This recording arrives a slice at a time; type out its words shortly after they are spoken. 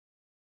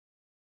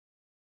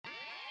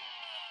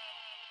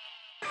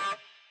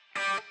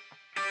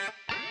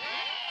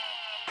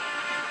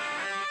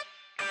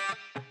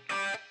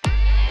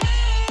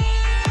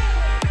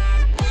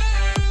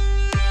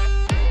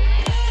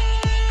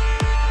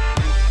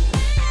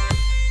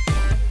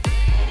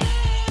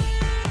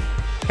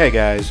Hey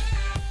guys,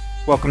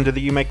 welcome to the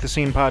You Make the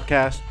Scene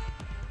podcast.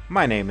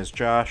 My name is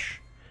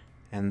Josh,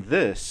 and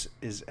this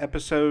is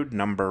episode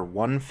number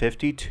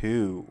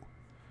 152.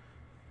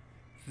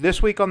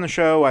 This week on the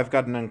show, I've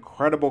got an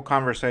incredible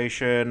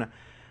conversation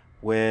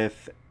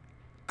with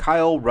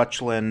Kyle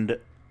Rutchland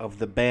of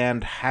the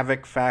band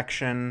Havoc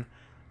Faction.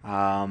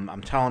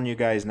 I'm telling you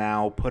guys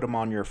now, put them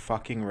on your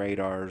fucking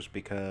radars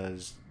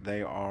because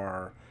they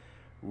are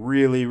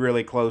really,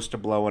 really close to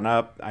blowing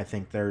up. I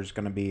think there's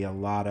going to be a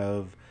lot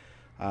of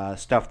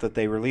stuff that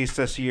they released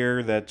this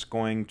year that's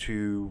going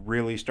to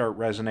really start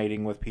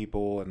resonating with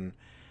people and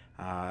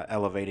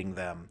elevating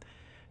them.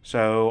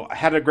 So I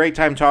had a great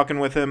time talking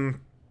with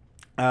him.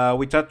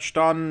 We touched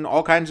on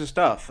all kinds of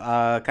stuff,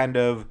 kind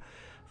of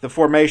the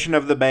formation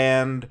of the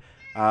band.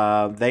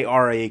 They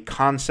are a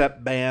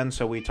concept band,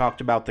 so we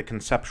talked about the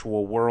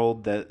conceptual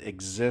world that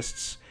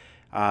exists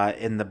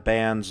in the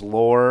band's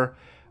lore,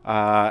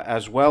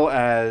 as well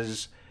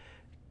as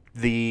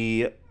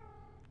the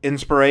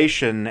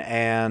inspiration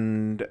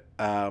and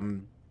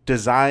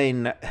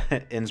design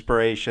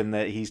inspiration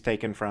that he's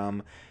taken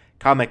from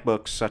comic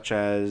books such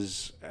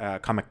as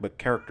comic book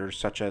characters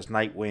such as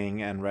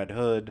Nightwing and Red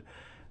Hood.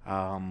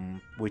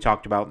 We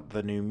talked about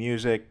the new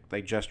music.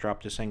 They just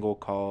dropped a single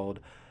called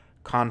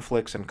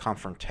Conflicts and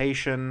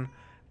Confrontation.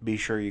 Be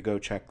sure you go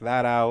check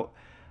that out.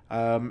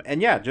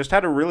 And yeah, just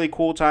had a really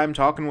cool time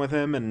talking with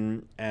him,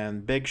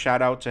 and big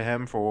shout out to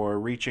him for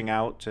reaching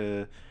out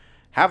to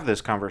have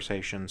this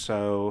conversation.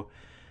 So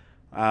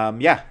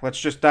yeah, let's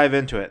just dive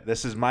into it.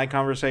 This is my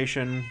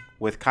conversation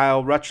with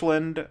Kyle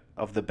Rutchland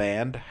of the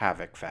band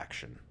Havoc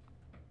Faction.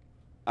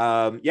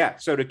 Yeah,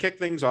 so to kick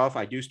things off,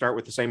 I do start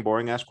with the same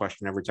boring ass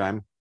question every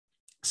time.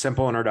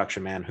 Simple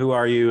introduction, man. Who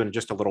are you, and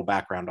just a little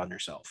background on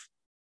yourself?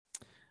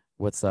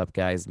 What's up,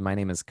 guys? My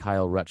name is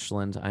Kyle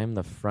Rutchland. I am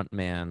the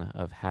frontman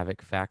of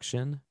Havoc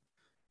Faction,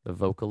 the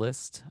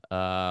vocalist.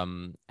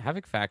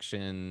 Havoc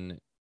Faction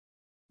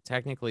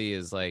technically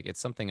is like, it's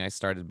something I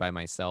started by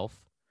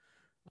myself.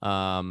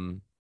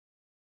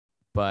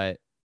 But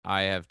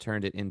I have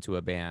turned it into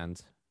a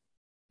band,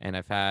 and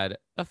I've had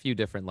a few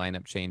different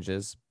lineup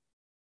changes.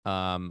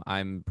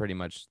 I'm pretty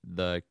much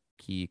the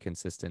key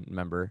consistent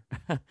member.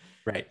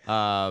 Right.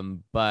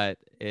 But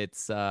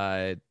it's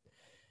my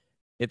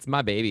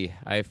baby.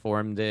 I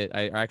formed it.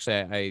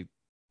 I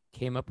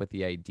came up with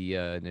the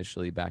idea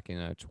initially back in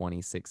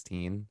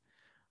 2016.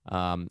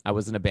 I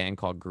was in a band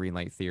called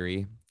Greenlight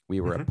Theory. We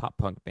were a pop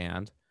punk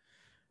band.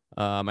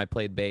 I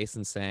played bass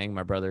and sang.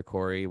 My brother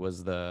Corey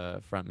was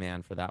the front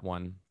man for that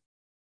one.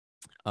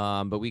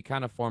 But we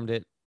kind of formed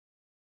it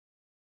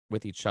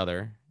with each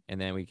other,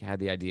 and then we had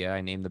the idea. I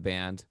named the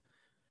band,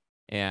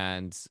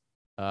 and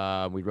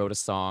we wrote a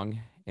song,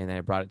 and then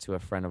I brought it to a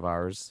friend of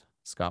ours,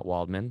 Scott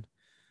Waldman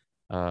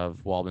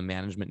of Waldman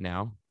Management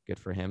now. Good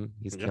for him.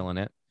 He's killing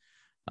it.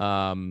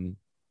 And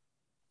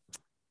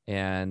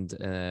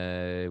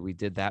we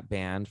did that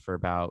band for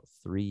about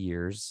 3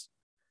 years.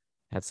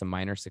 Had some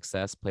minor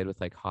success, played with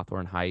like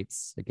Hawthorne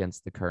Heights,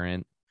 Against the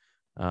Current,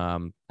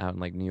 out in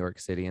like New York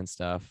City and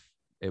stuff.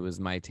 It was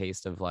my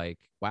taste of like,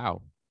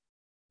 wow,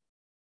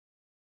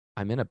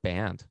 I'm in a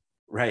band.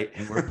 Right.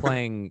 And we're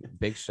playing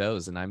big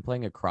shows, and I'm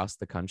playing across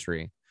the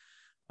country.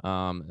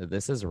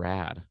 This is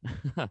rad.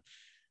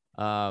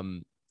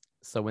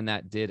 So when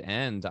that did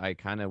end, I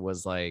kind of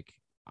was like,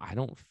 I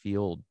don't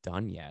feel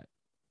done yet.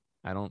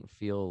 I don't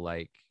feel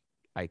like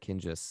I can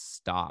just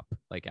stop.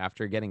 Like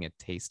after getting a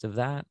taste of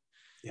that,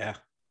 Yeah,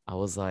 I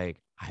was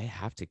like, I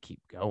have to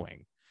keep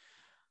going.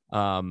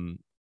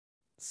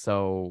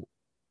 So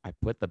I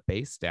put the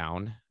bass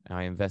down.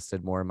 I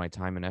invested more of my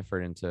time and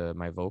effort into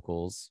my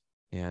vocals.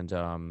 And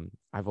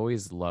I've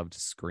always loved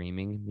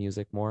screaming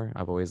music more.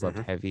 I've always loved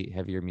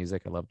heavier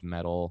music. I loved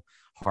metal,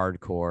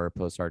 hardcore,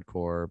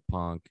 post-hardcore,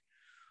 punk.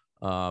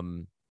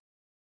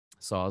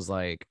 So I was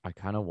like, I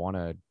kind of want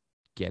to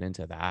get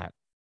into that.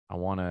 I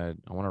want to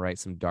write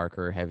some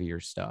darker, heavier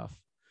stuff.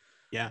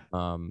 yeah.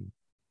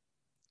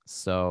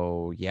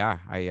 So yeah,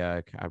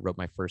 I wrote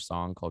my first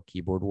song called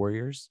Keyboard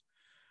Warriors.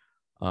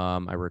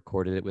 I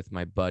recorded it with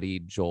my buddy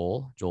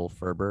Joel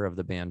Ferber of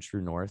the band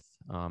True North.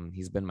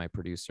 He's been my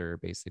producer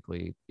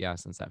basically, yeah,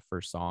 since that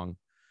first song.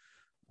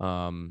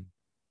 And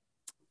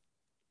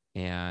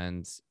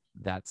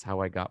that's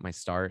how I got my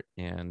start.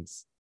 And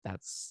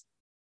that's,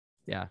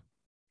 yeah.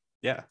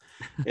 Yeah.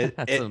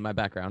 That's my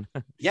background.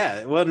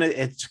 Yeah. Well,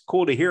 it's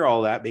cool to hear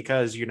all that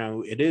because,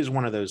 it is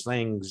one of those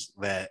things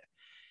that,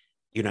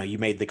 you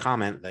made the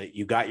comment that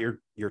you got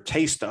your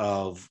taste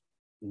of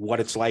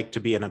what it's like to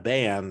be in a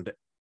band.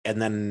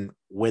 And then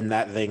when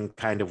that thing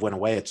kind of went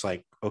away, it's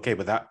like, okay,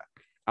 but that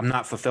I'm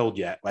not fulfilled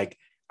yet. Like,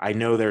 I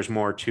know there's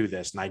more to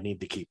this and I need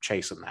to keep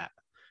chasing that.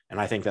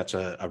 And I think that's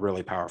a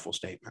really powerful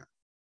statement.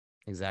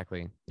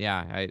 Exactly. Yeah.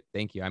 I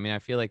thank you. I mean, I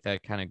feel like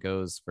that kind of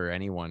goes for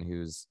anyone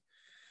who's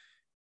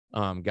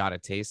got a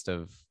taste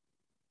of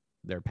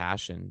their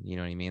passion. You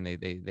know what I mean?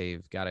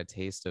 They've got a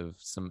taste of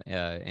some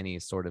any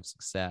sort of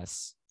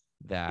success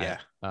that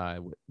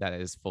that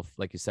is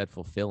like you said,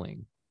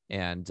 fulfilling.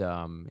 And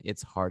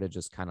it's hard to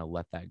just kind of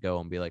let that go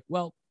and be like,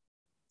 well,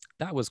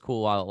 that was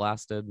cool while it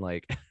lasted.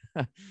 Like,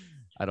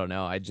 I don't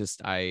know. I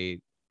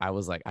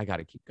was like, I got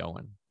to keep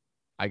going.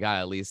 I got to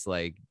at least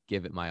like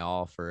give it my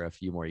all for a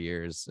few more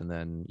years, and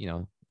then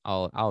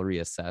I'll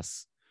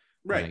reassess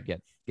when Right. I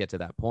get to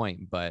that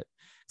point. But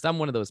because I'm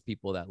one of those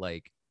people that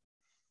like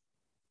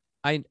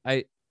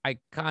I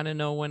kind of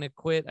know when to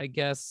quit, I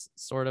guess,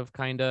 sort of,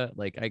 kind of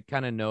like I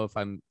kind of know if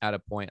I'm at a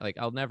point. Like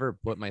I'll never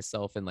put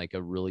myself in like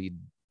a really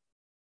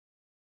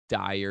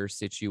dire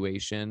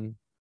situation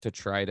to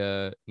try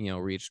to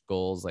reach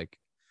goals. Like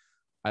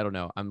I don't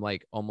know, I'm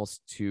like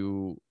almost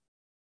too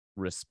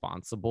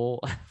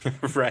responsible.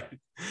 Right.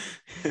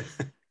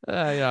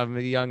 Yeah, I'm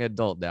a young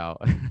adult now.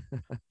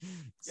 Yeah,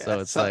 So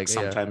it it's like, sucks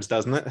yeah, sometimes,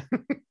 doesn't it?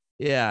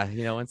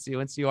 yeah,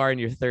 once you are in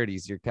your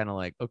 30s, you're kind of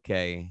like,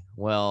 okay,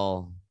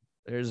 well,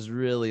 there's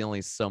really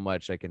only so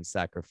much I can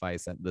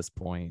sacrifice at this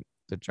point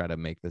to try to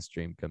make this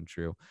dream come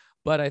true.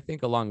 But I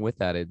think along with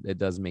that, it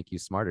does make you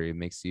smarter. It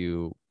makes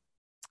you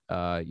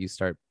you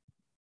start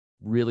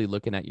really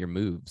looking at your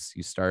moves.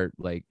 You start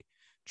like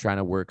trying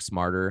to work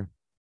smarter,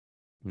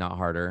 not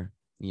harder,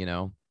 you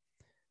know.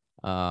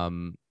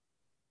 Um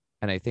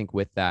and I think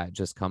with that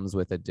just comes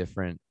with a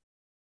different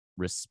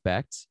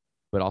respect,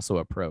 but also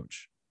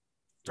approach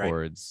Right.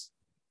 towards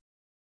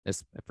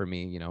this, for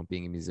me,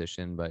 being a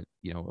musician. But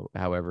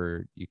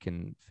however you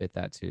can fit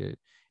that to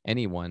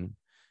anyone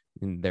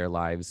in their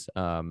lives.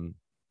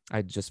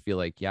 I just feel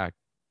like, yeah,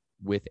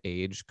 with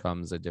age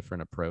comes a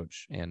different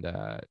approach, and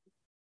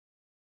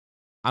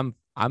I'm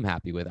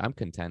happy with it. I'm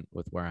content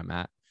with where I'm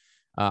at.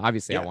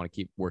 Obviously I Yeah. want to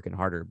keep working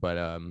harder, but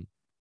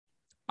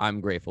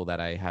I'm grateful that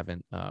I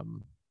haven't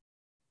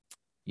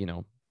you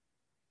know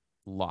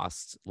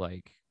lost,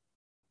 like,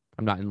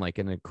 I'm not in like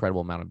an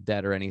incredible amount of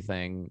debt or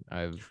anything.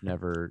 I've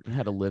never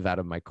had to live out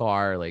of my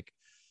car. Like,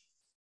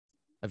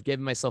 I've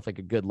given myself like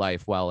a good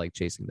life while like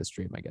chasing this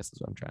dream, I guess is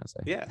what I'm trying to say.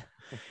 Yeah.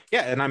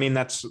 Yeah. And I mean,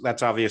 that's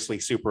obviously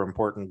super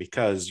important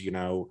because,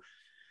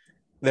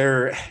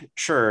 they're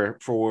sure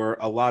for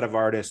a lot of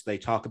artists, they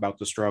talk about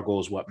the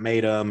struggles, what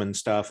made them and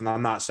stuff. And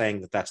I'm not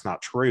saying that that's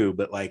not true,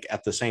 but like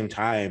at the same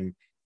time,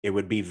 it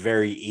would be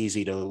very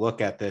easy to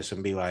look at this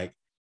and be like,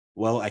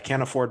 well, I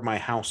can't afford my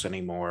house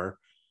anymore.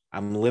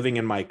 I'm living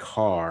in my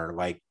car.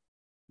 Like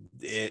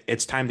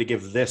it's time to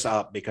give this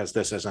up because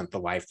this isn't the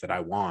life that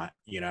I want,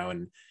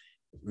 and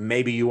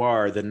maybe you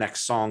are the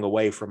next song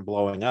away from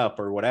blowing up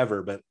or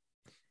whatever, but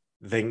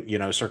then,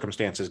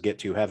 circumstances get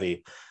too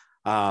heavy.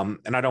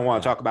 And I don't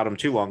want to Yeah. talk about them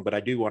too long, but I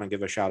do want to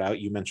give a shout out.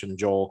 You mentioned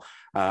Joel.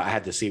 I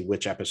had to see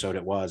which episode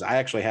it was. I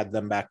actually had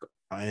them back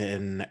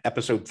in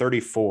episode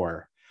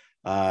 34.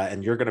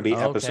 And you're going to be Oh,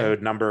 okay.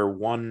 episode number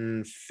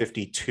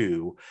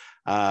 152.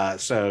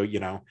 So,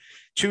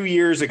 2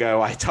 years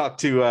ago, I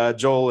talked to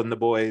Joel and the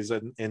boys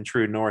in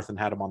True North and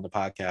had them on the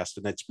podcast.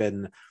 And it's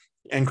been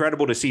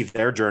incredible to see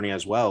their journey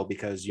as well,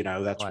 because,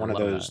 Oh, that's I one of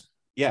love that. those,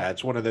 yeah,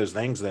 it's one of those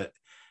things that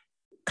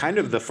kind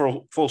of the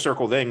full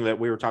circle thing that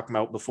we were talking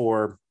about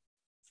before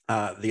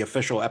the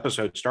official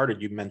episode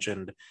started. You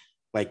mentioned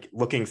like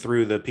looking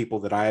through the people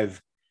that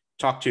I've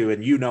talked to,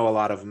 and a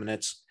lot of them, and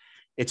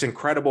it's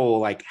incredible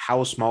like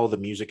how small the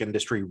music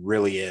industry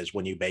really is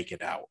when you bake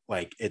it out.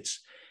 Like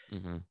it's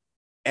Hmm.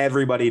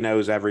 everybody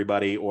knows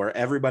everybody, or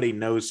everybody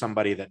knows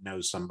somebody that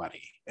knows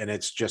somebody, and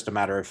it's just a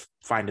matter of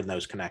finding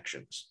those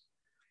connections.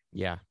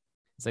 Yeah,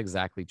 it's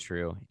exactly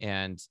true.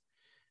 And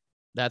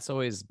that's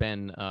always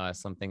been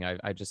something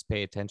I just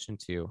pay attention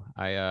to.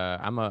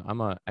 I'm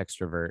a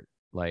extrovert,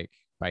 like,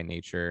 by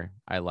nature.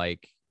 I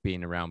like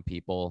being around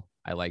people.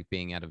 I like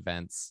being at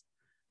events.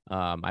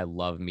 I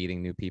love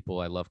meeting new people.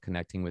 I love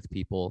connecting with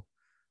people.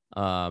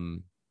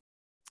 Um,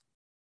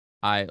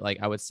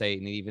 I would say,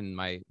 and even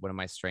one of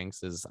my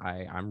strengths is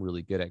I'm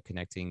really good at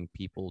connecting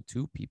people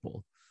to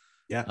people.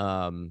 Yeah.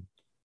 Um,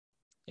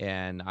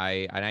 and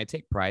I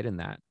take pride in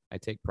that. I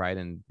take pride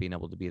in being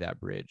able to be that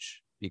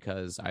bridge,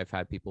 because I've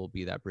had people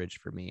be that bridge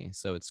for me.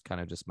 So it's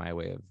kind of just my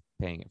way of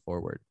paying it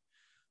forward.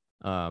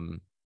 Um,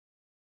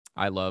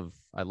 I love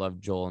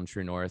Joel and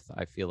True North.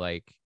 I feel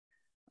like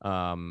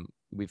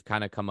we've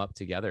kind of come up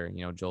together.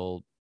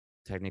 Joel,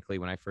 technically,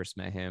 when I first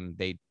met him,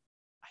 they,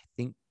 I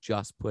think,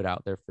 just put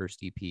out their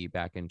first EP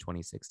back in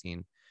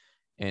 2016.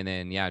 And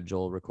then, yeah,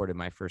 Joel recorded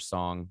my first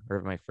song,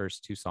 or my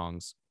first two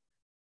songs,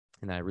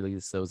 and I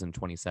released those in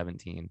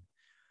 2017.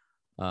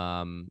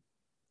 Um,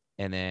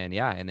 and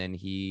then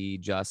he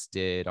just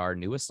did our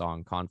newest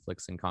song,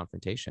 Conflicts and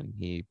Confrontation.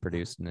 He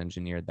produced and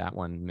engineered that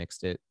one,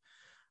 mixed it.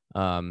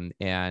 And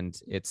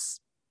it's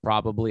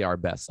probably our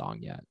best song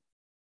yet.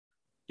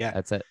 Yeah.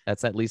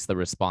 That's at least the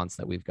response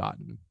that we've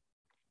gotten.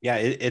 Yeah,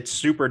 it's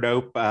super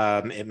dope.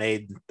 It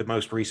made the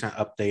most recent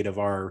update of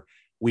our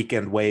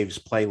Weekend Waves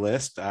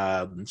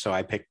playlist. So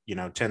I picked,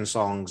 10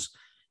 songs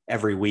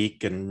every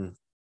week, and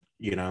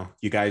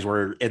you guys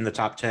were in the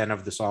top 10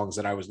 of the songs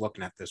that I was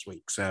looking at this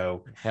week.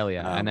 So Hell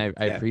yeah. And I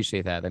yeah,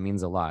 appreciate that. That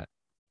means a lot.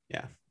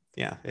 yeah,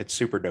 yeah, it's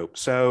super dope.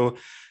 So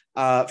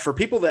for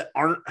people that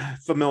aren't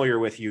familiar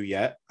with you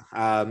yet,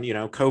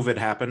 COVID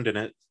happened and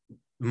it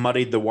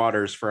muddied the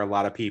waters for a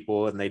lot of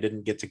people, and they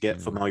didn't get to get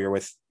Mm. familiar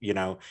with,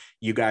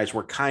 you guys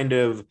were kind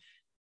of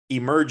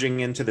emerging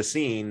into the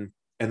scene,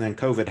 and then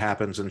COVID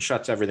happens and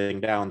shuts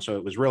everything down. So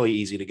it was really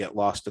easy to get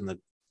lost in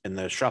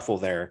the shuffle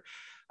there.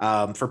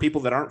 For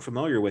people that aren't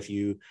familiar with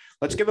you,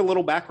 let's give a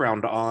little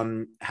background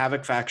on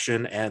Havoc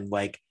Faction and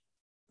like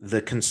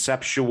the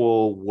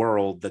conceptual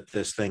world that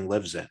this thing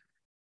lives in.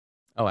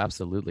 Oh,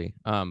 absolutely.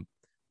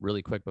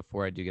 Really quick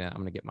before I do that, I'm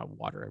gonna get my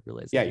water. I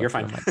realize Yeah, I you're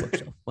left it fine. on my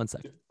bookshelf. One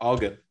second. All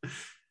good.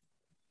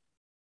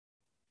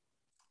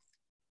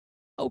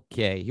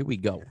 Okay, here we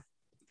go.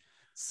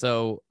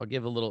 So I'll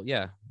give a little,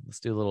 yeah, let's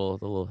do a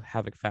little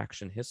Havoc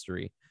Faction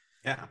history.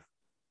 Yeah.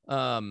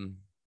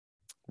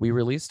 We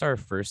released our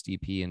first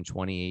EP in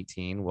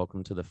 2018,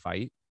 Welcome to the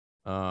Fight.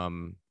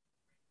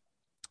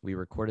 We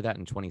recorded that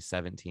in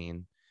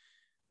 2017.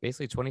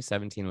 Basically,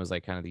 2017 was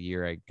like kind of the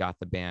year I got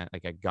the band,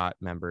 like I got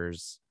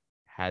members,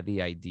 had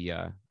the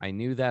idea. I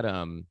knew that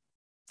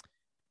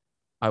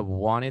I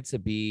wanted to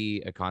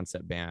be a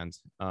concept band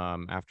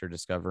after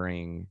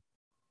discovering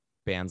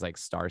bands like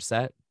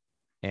Starset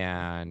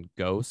and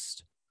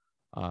Ghost,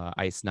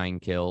 Ice Nine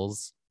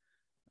Kills.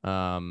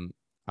 I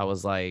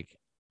was like,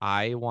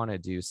 I want to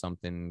do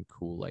something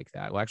cool like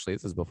that. Well, actually,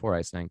 this is before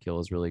Ice Nine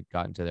Kills really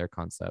got into their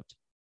concept.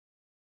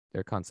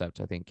 Their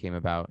concept, I think, came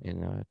about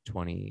in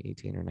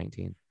 2018 or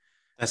 19.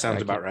 That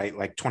sounds about right.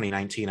 Like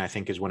 2019, I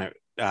think, is when it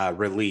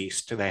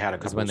released. They had a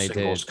couple of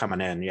singles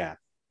coming in. Yeah.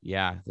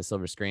 Yeah, the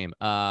Silver Scream.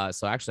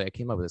 So actually, I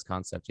came up with this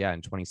concept, yeah,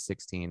 in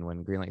 2016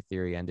 when Greenlight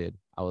Theory ended.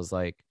 I was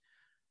like,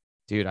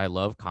 dude, I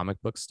love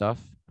comic book stuff.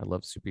 I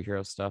love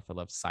superhero stuff. I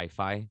love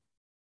sci-fi.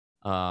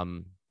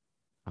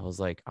 I was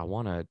like, I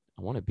wanna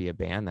be a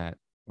band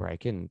where I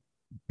can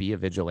be a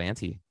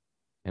vigilante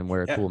and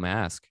wear a cool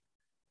mask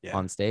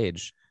on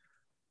stage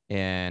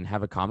and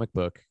have a comic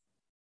book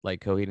like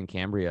Coheed and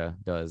Cambria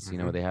does. Mm-hmm.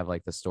 You know, they have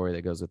like the story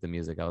that goes with the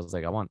music. I was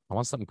like, I want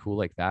something cool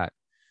like that.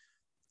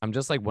 I'm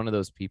just like one of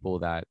those people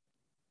that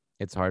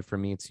it's hard for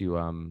me to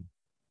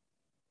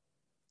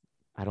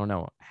I don't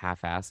know,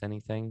 half-ass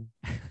anything.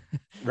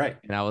 Right.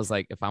 And I was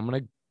like, if I'm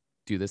gonna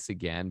do this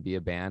again, be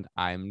a band,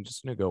 I'm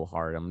just gonna go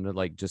hard. I'm gonna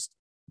like just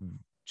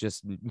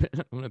I'm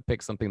gonna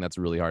pick something that's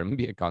really hard. I'm gonna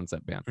be a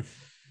concept band.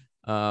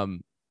 But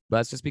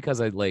that's just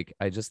because I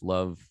just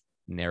love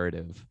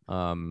narrative.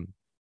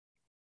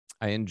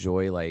 I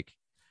enjoy like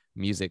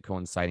music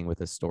coinciding with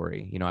a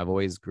story. You know, I've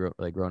always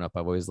grown up,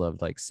 I've always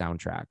loved like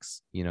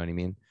soundtracks, you know what I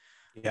mean?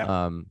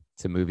 Yeah.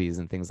 To movies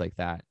and things like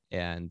that.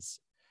 And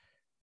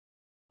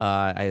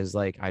I was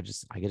like, I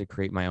get to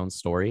create my own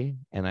story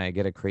and I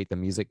get to create the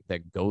music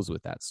that goes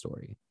with that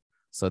story.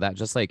 So that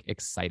just like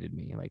excited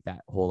me, like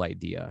that whole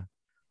idea.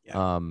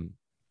 Yeah.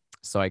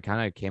 So I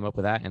kind of came up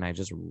with that and I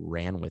just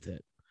ran with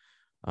it.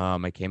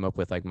 I came up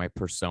with like my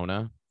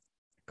persona.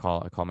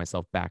 I call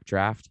myself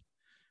Backdraft.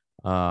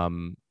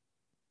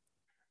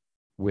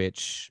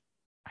 Which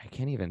I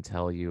can't even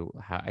tell you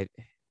how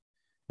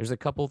there's a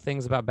couple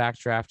things about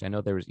Backdraft. I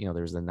know there was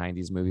the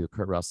 90s movie with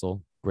Kurt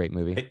Russell, great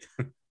movie.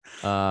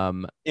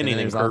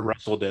 Anything Kurt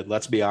Russell did,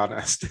 let's be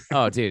honest.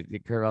 Oh, dude,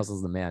 Kurt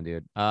Russell's the man,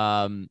 dude.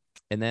 And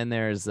then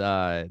there's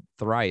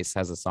Thrice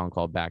has a song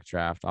called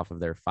Backdraft off of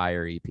their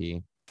Fire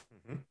EP.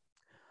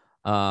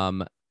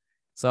 Mm-hmm.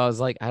 So I was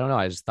like, I don't know,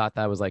 I just thought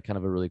that was like kind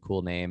of a really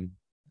cool name.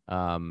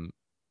 So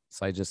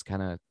I just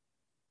kind of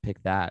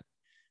picked that.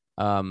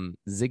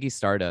 Ziggy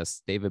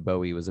Stardust, David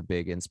Bowie was a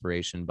big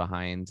inspiration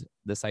behind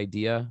this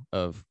idea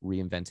of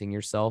reinventing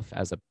yourself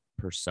as a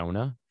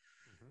persona.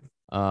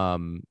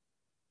 Mm-hmm.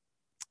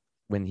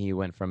 When he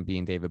went from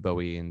being David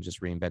Bowie and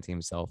just reinventing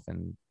himself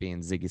and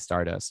being Ziggy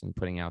Stardust and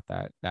putting out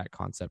that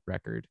concept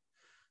record.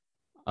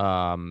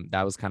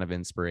 That was kind of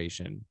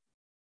inspiration.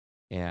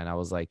 And I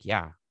was like,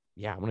 yeah,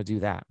 I want to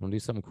do that. I want to do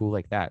something cool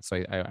like that.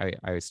 So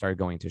I started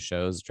going to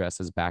shows dressed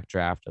as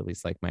Backdraft, at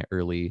least like my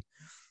early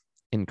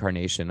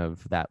incarnation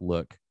of that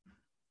look.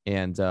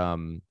 And I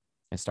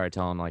started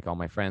telling like all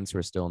my friends who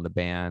are still in the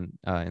band,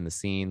 in the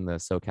scene, the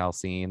SoCal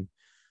scene.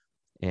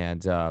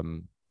 And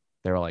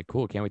they were like,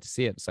 cool, can't wait to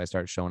see it. So I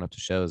started showing up to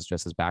shows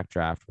just as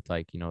Backdraft with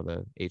like,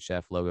 the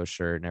HF logo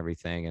shirt and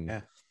everything.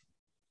 And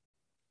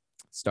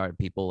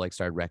people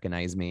started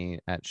recognize me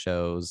at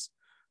shows.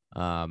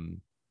 So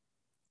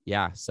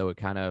it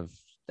kind of,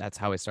 that's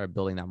how I started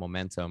building that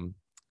momentum.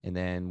 And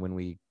then when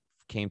we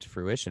came to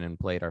fruition and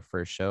played our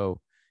first show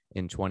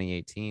in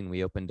 2018,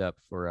 we opened up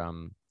for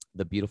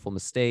The Beautiful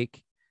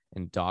Mistake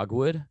and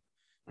Dogwood,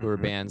 who were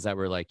bands that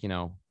were like,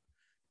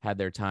 had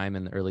their time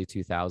in the early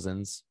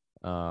 2000s.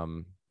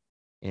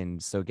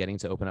 And so getting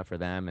to open up for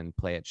them and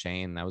play at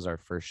Chain, that was our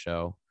first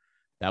show.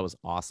 That was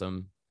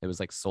awesome. It was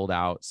like sold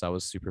out. So it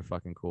was super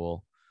fucking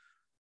cool.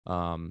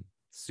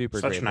 Super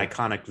such great. An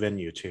iconic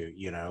venue too,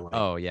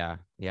 Oh yeah.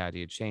 Yeah,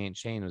 dude. Chain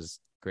was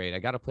great. I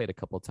got to play it a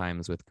couple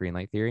times with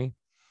Greenlight Theory.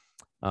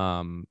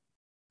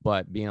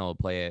 But being able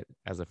to play it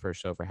as a first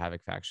show for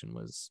Havoc Faction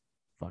was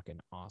fucking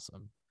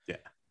awesome. Yeah.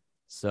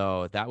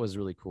 So that was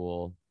really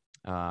cool.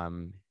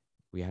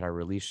 We had our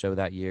release show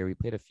that year. We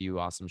played a few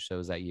awesome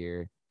shows that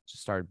year.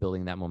 Just started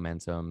building that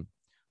momentum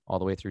all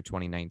the way through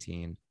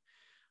 2019.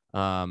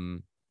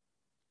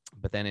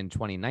 But then in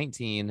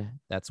 2019,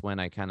 that's when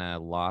I kind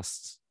of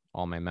lost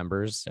all my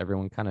members.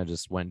 Everyone kind of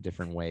just went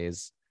different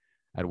ways.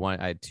 I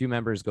had two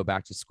members go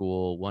back to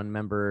school. One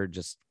member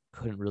just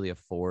couldn't really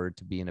afford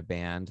to be in a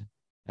band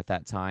at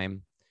that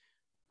time.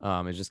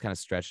 It was just kind of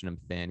stretching him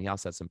thin. He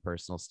also had some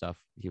personal stuff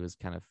he was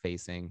kind of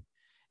facing.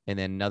 And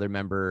then another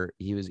member,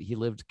 he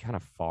lived kind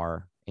of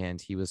far,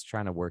 and he was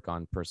trying to work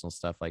on personal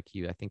stuff. Like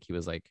I think he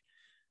was like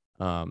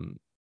um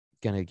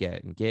gonna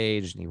get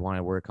engaged, and he wanted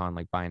to work on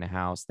like buying a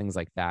house, things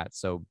like that.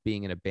 So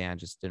being in a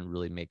band just didn't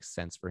really make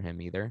sense for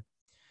him either.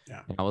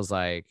 Yeah. And I was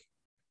like,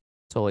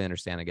 totally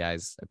understand it,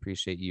 guys. I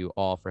appreciate you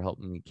all for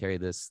helping me carry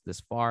this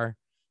far.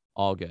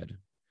 All good.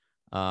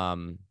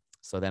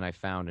 So then I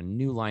found a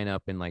new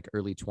lineup in like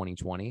early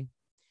 2020,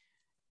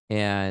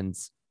 and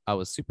I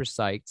was super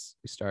psyched.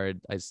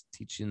 I was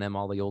teaching them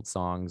all the old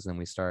songs, and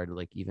we started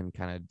like even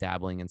kind of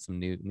dabbling in some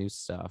new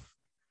stuff.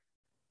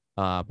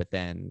 But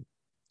then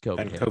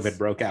COVID hits.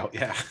 broke out.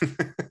 Yeah.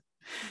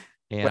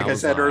 And Like I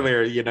was said like,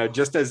 earlier,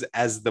 just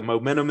as the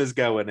momentum is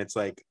going, it's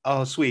like,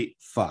 oh, sweet,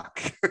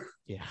 fuck.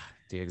 yeah,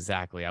 dude,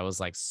 exactly. I was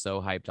like so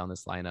hyped on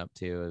this lineup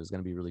too. It was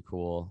gonna be really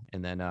cool.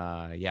 And then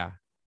yeah,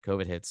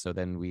 COVID hits. So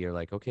then we are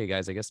like, okay,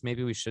 guys, I guess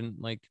maybe we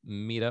shouldn't like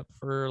meet up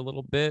for a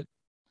little bit.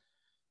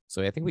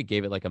 So I think we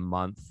gave it like a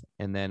month,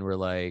 and then we're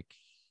like,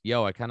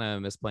 yo, I kind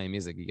of miss playing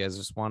music. You guys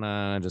just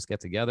wanna just get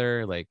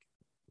together? Like,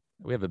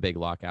 we have a big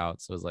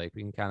lockout. So it's like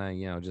we can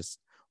kind of, just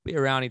be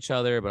around each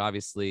other, but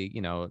obviously,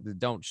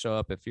 don't show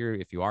up if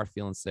you are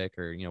feeling sick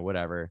or,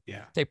 whatever.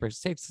 Yeah.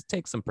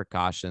 Take some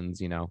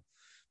precautions,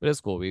 but it's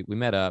cool. We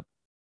met up,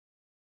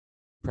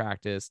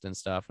 practiced and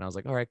stuff, and I was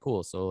like, all right,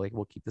 cool. So like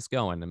we'll keep this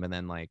going. And then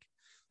then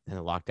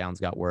the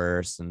lockdowns got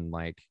worse, and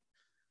like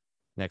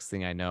next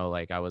thing I know,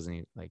 like I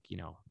wasn't like,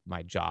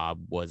 my job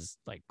was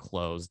like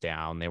closed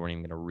down. They weren't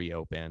even going to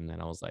reopen.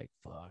 And I was like,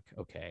 fuck,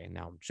 okay,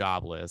 now I'm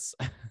jobless.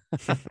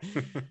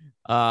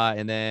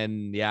 And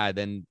then, yeah,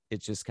 then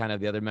it's just kind of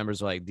the other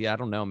members were like, yeah, I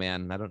don't know,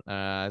 man. I don't,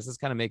 this is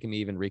kind of making me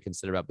even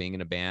reconsider about being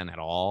in a band at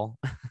all.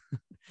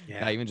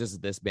 Yeah. Not even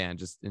just this band,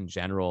 just in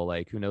general,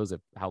 like who knows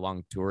how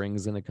long touring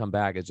is going to come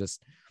back. It's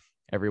just,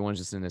 everyone's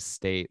just in a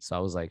state. So I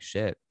was like,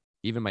 shit,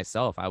 even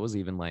myself, I was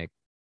even like,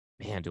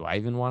 man, do I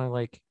even want to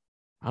like,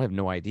 I have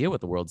no idea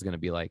what the world's going to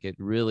be like.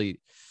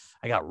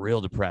 I got real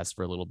depressed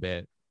for a little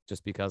bit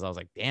just because I was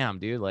like, damn,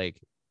 dude,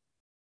 like,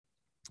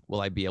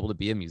 will I be able to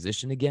be a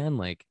musician again?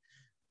 Like,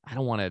 I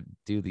don't want to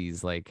do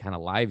these like kind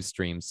of live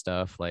stream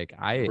stuff. Like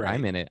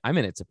I'm in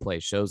it to play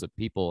shows with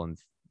people and,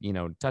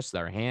 touch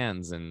their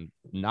hands and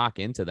knock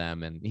into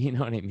them. And you know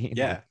what I mean?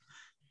 Yeah. Like,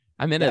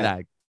 I'm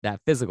into that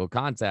physical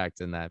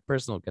contact and that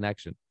personal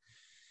connection.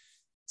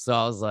 So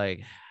I was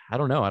like, I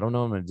don't know what I'm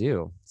going to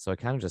do. So I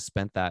kind of just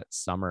spent that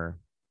summer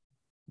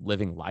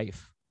living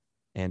life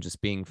and just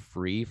being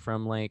free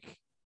from like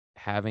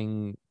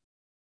having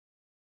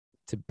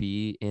to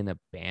be in a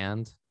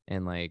band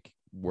and like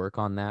work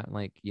on that,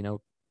 like,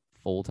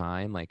 full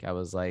time. Like I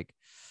was like,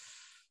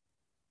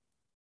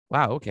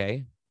 wow,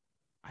 okay,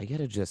 I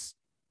gotta just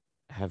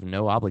have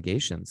no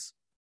obligations.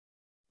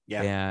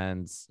 Yeah.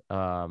 And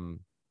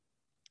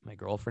my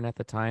girlfriend at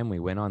the time, we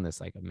went on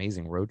this like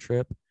amazing road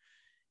trip,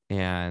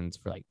 and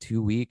for like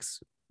 2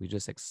 weeks we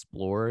just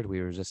explored.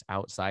 We were just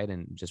outside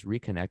and just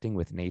reconnecting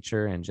with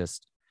nature, and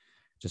just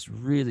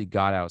really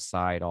got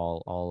outside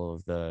all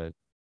of the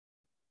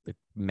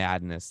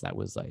madness that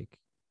was like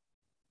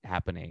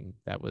happening,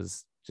 that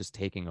was just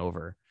taking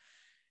over.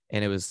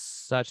 And it was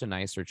such a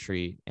nice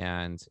retreat,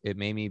 and it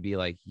made me be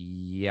like,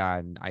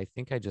 yeah, I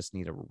think I just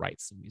need to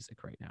write some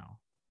music right now.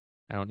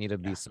 I don't need to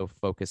be so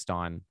focused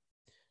on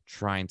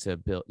trying to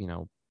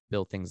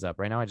build things up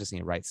right now. I just need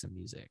to write some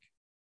music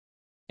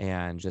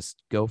and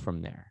just go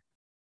from there.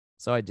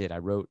 So I did. I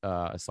wrote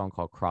a song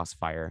called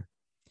Crossfire,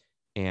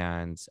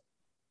 and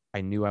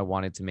I knew I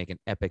wanted to make an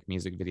epic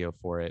music video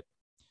for it.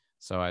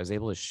 So I was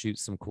able to shoot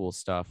some cool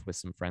stuff with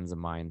some friends of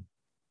mine.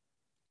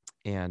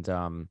 And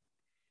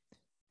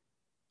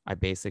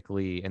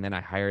and then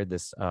I hired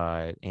this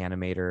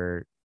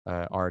animator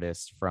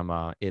artist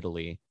from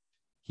Italy.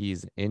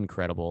 He's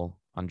incredible,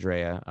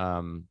 Andrea.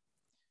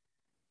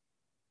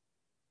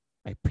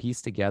 I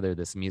pieced together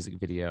this music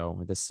video,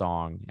 this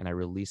song, and I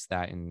released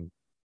that in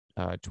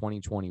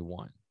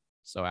 2021.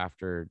 So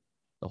after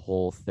the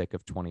whole thick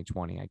of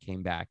 2020, I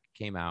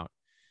came out,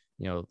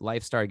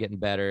 life started getting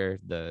better.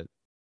 A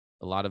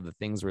lot of the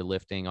things were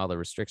lifting, all the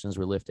restrictions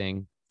were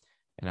lifting.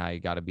 And I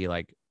got to be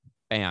like,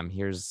 bam,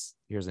 here's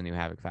a new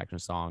Havoc Factor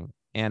song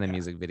and a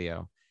music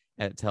video.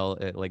 And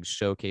it like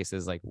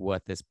showcases like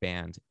what this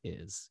band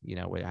is.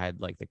 I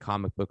had like the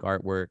comic book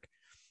artwork.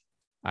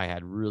 I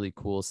had really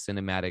cool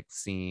cinematic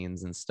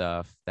scenes and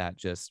stuff that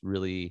just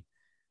really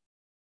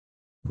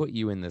put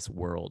you in this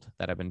world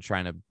that I've been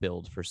trying to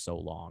build for so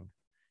long.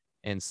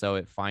 And so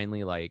it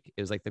finally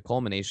it was like the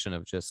culmination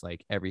of just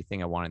like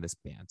everything I wanted this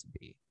band to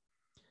be.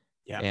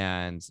 Yeah.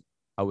 And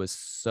I was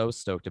so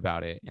stoked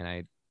about it. And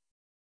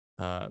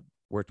I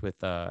worked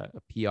with a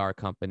PR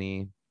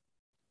company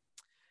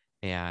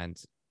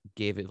and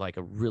gave it like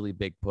a really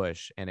big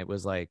push. And it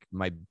was like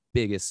my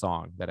biggest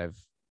song that I've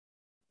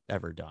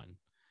ever done.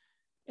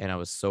 And I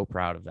was so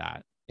proud of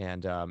that.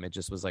 And it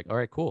just was like, all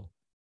right, cool,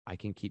 I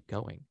can keep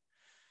going.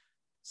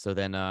 So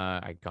then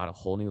I got a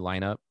whole new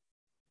lineup.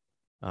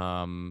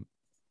 Um,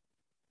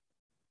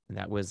 and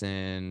that was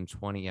in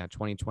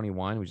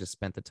 2021. We just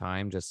spent the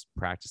time just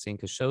practicing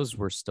because shows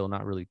were still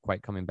not really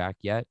quite coming back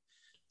yet.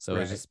 So it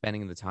was Right. just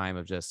spending the time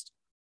of just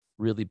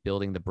really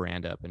building the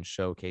brand up and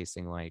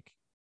showcasing like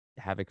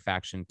Havoc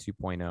Faction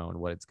 2.0 and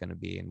what it's going to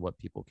be and what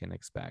people can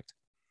expect.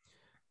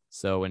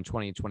 So when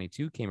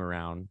 2022 came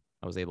around,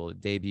 I was able to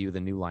debut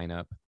the new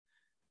lineup.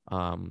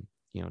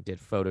 Did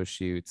photo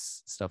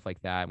shoots, stuff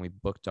like that, and we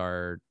booked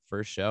our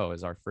first show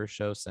as our first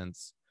show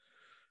since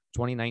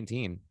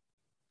 2019.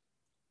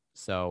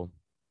 So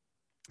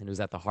it was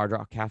at the Hard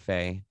Rock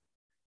Cafe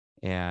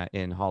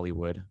in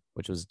Hollywood,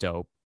 which was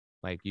dope.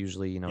 Like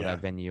usually, Yeah.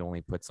 that venue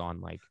only puts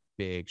on like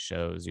big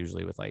shows,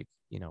 usually with like,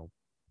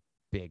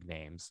 big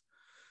names.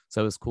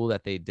 So it was cool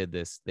that they did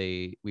this.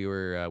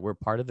 We're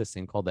part of this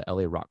thing called the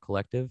LA Rock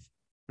Collective,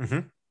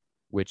 Mm-hmm.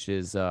 which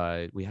is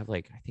we have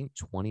like I think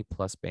 20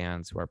 plus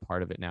bands who are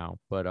part of it now.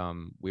 But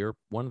we were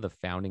one of the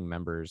founding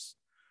members.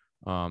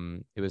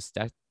 It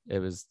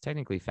was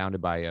technically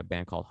founded by a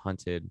band called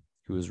Hunted,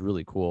 who was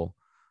really cool.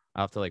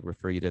 I'll have to like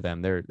refer you to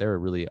them. They're a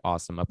really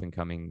awesome up and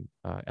coming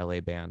LA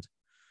band.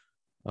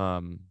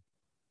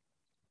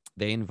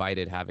 They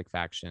invited Havoc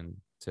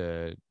Faction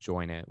to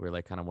join it. We're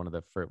like kind of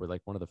we're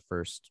like one of the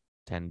first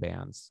 10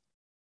 bands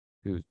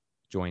who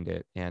joined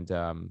it. And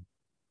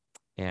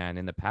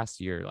in the past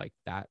year, like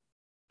that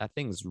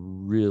thing's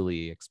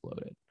really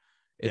exploded.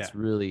 Yeah. It's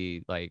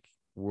really like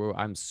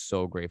I'm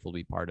so grateful to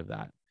be part of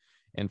that.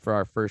 And for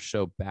our first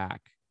show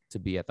back to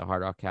be at the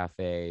Hard Rock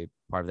Cafe,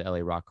 part of the LA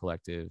Rock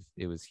Collective,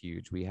 it was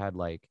huge. We had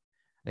like,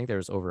 I think there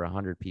was over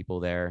 100 people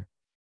there.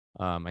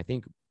 I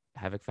think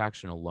Havoc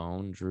Faction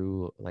alone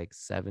drew like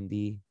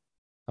 70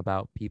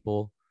 about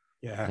people.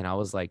 Yeah. And I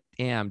was like,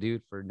 damn,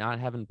 dude, for not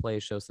having played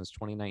a show since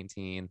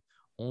 2019,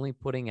 only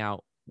putting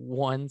out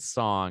one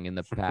song in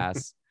the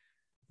past,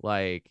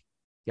 like,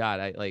 God,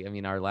 I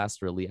mean, our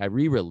last release, I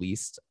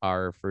re-released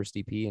our first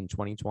EP in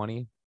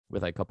 2020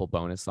 with like a couple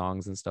bonus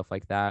songs and stuff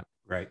like that.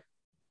 Right.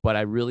 But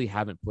I really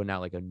haven't put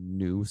out like a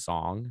new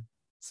song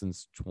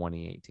since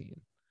 2018.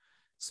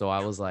 So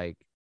I was like,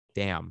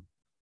 damn,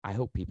 I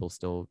hope people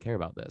still care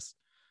about this.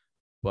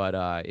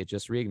 But it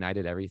just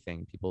reignited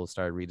everything. People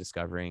started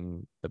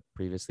rediscovering the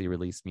previously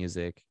released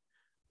music.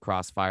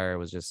 Crossfire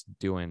was just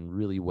doing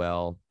really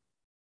well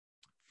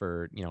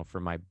for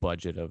my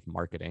budget of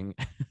marketing.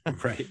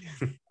 Right.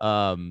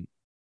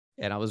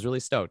 And I was really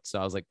stoked. So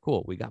I was like,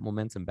 cool, we got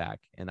momentum back.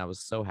 And I was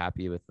so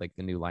happy with like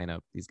the new lineup.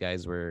 These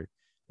guys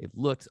it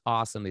looked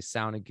awesome. They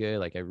sounded good.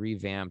 Like I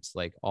revamped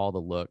like all the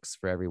looks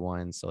for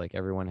everyone. So like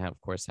everyone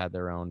of course had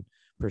their own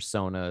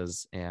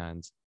personas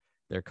and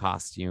their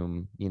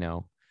costume,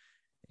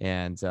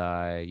 And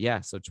so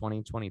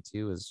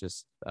 2022 is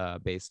just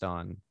based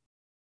on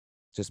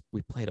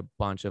we played a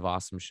bunch of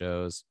awesome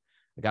shows.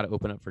 I got to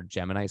open up for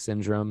Gemini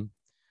Syndrome,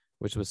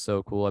 which was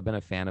so cool. I've been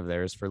a fan of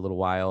theirs for a little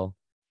while.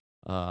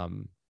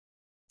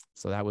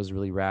 So that was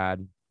really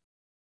rad.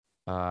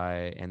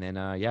 And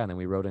then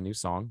we wrote a new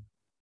song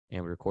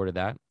and we recorded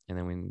that. And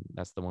then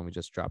that's the one we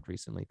just dropped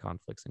recently,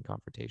 Conflicts and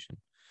Confrontation.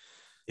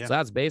 Yeah. So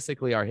that's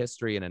basically our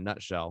history in a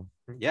nutshell.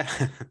 Yeah.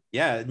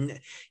 Yeah.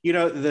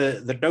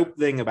 The dope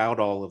thing about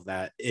all of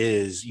that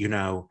is,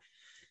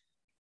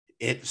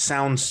 it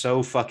sounds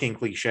so fucking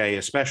cliche,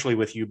 especially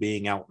with you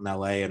being out in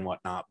LA and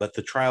whatnot, but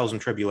the trials and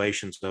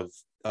tribulations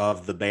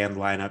of the band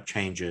lineup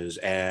changes.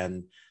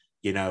 And,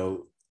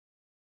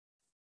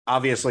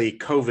 obviously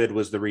COVID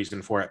was the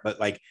reason for it, but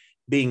like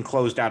being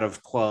closed out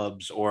of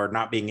clubs or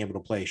not being able to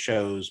play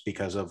shows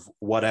because of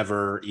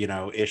whatever,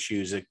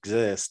 issues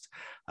exist.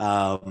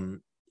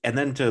 And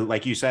then to,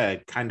 like you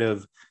said, kind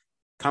of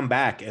come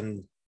back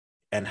and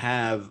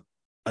have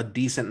a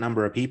decent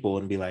number of people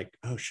and be like,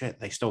 oh shit,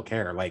 they still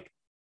care. Like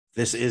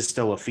this is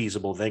still a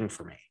feasible thing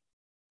for me.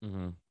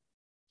 Mm-hmm.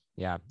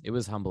 Yeah, it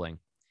was humbling.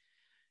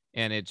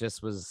 And it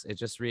just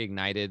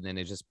reignited and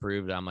it just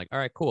proved I'm like, all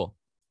right, cool.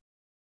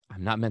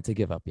 I'm not meant to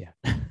give up yet.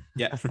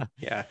 Yeah.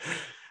 Yeah.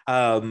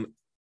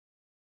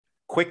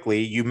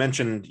 Quickly, you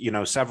mentioned,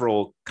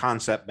 several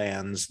concept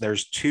bands.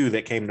 There's two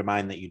that came to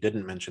mind that you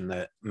didn't mention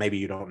that maybe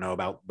you don't know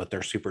about, but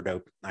they're super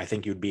dope. I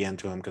think you'd be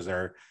into them because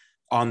they're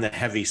on the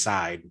heavy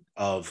side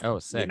of,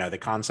 the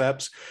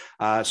concepts.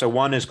 So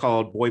one is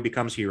called Boy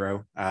Becomes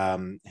Hero.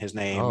 His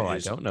name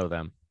is... I don't know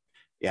them.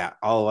 Yeah,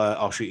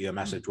 I'll shoot you a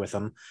message with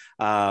him.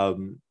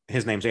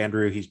 His name's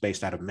Andrew. He's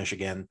based out of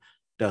Michigan.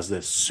 Does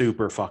this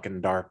super fucking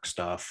dark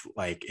stuff.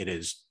 Like it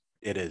is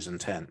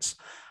intense.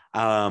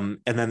 And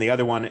then the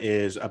other one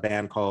is a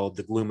band called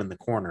The Gloom in the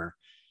Corner,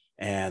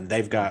 and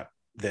they've got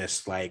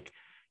this like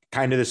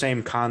kind of the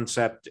same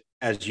concept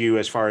as you,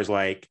 as far as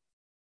like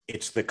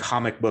it's the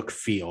comic book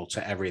feel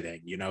to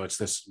everything. It's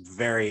this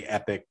very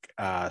epic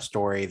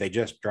story. They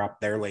just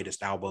dropped their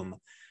latest album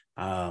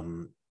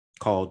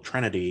called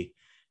Trinity,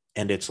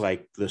 and it's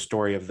like the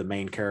story of the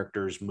main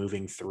characters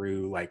moving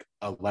through like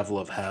a level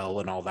of hell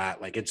and all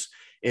that. Like it's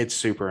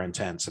super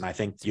intense. And I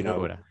think,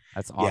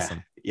 that's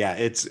awesome. Yeah,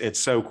 it's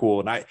so cool.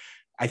 And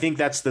I think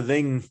that's the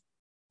thing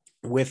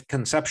with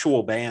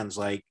conceptual bands.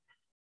 Like,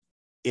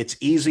 it's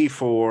easy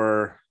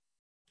for,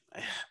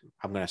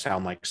 I'm going to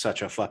sound like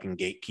such a fucking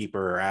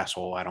gatekeeper or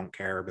asshole. I don't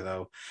care,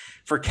 though.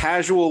 For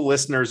casual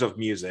listeners of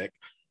music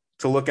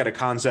to look at a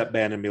concept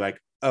band and be like,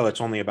 oh,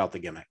 it's only about the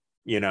gimmick.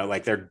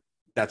 Like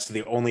that's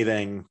the only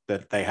thing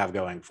that they have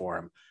going for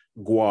them.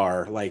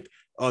 Guar, like,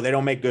 oh, they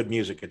don't make good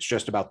music. It's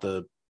just about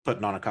the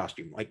putting on a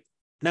costume. Like,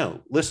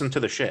 no, listen to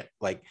the shit.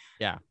 Like,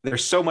 Yeah,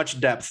 there's so much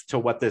depth to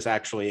what this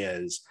actually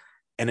is.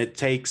 And it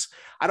takes,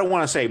 I don't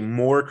want to say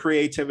more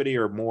creativity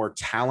or more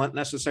talent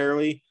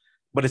necessarily,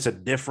 but it's a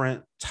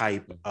different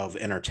type of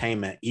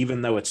entertainment,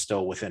 even though it's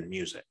still within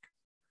music.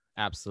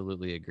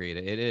 absolutely agreed.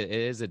 It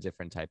is a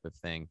different type of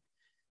thing.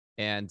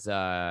 And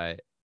at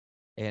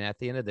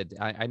the end of the day,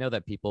 I know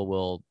that people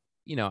will,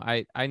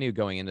 I knew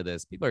going into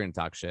this, people are going to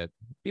talk shit.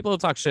 People will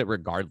talk shit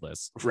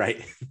regardless.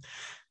 Right.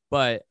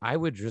 But I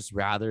would just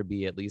rather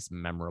be at least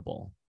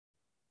memorable.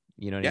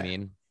 You know what I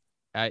mean?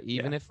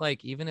 Even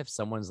if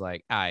someone's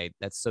like,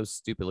 that's so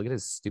stupid. Look at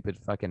his stupid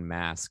fucking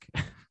mask.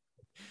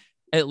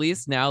 At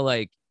least now,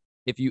 like,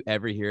 if you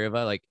ever hear of it,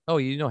 like, oh,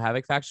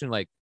 Havoc Faction,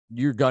 like,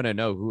 you're gonna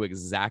know who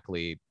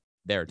exactly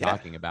they're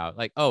talking about.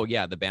 Like, oh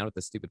yeah, the band with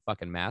the stupid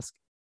fucking mask.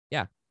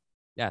 Yeah,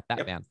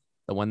 that band,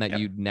 the one that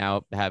you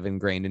now have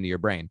ingrained into your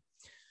brain.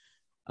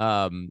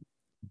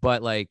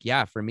 But like,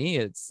 yeah, for me,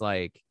 it's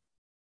like,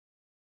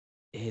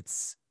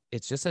 it's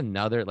just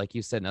another, like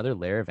you said, another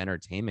layer of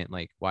entertainment.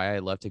 Like, why I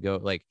love to go,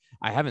 like,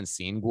 I haven't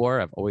seen Gore,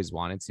 I've always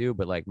wanted to,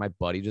 but like my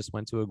buddy just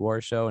went to a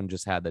Gore show and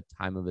just had the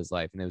time of his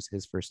life, and it was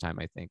his first time,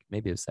 I think,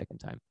 maybe his second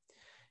time.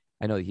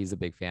 I know that he's a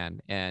big fan,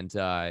 and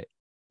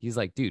he's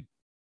like, dude,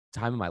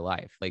 time of my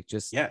life. Like,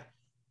 just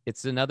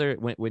it's another,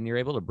 when you're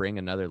able to bring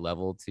another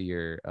level to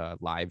your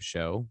live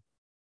show,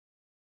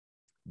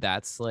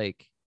 that's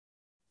like,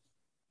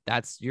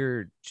 that's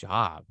your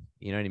job.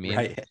 You know what I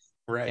mean?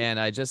 Right. And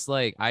I just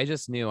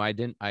knew I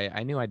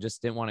knew I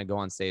just didn't want to go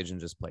on stage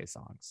and just play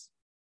songs.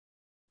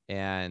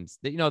 And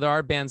there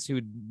are bands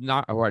who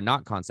are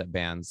not concept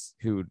bands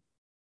who,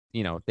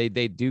 they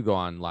do go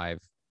on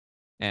live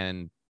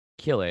and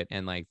kill it,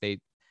 and like they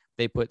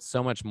put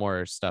so much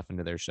more stuff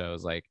into their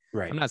shows. Like,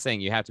 I'm not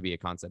saying you have to be a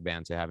concept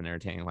band to have an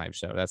entertaining live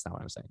show. That's not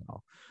what I'm saying at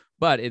all.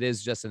 But it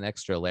is just an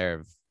extra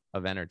layer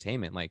of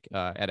entertainment. Like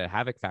at a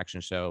Havoc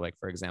Faction show, like,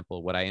 for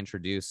example, what I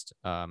introduced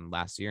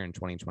last year in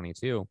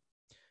 2022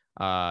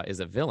 is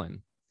a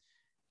villain,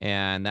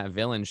 and that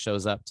villain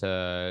shows up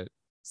to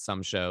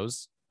some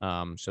shows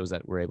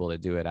that we're able to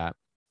do it at,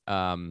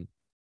 and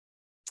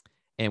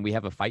we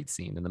have a fight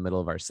scene in the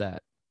middle of our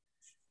set.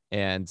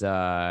 And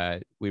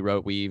we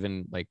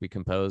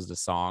composed a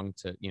song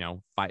to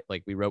fight.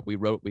 Like,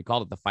 we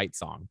called it the fight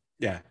song.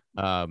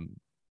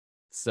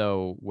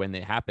 So when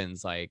it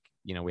happens, like,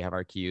 we have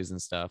our cues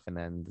and stuff, and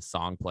then the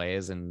song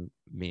plays, and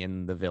me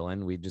and the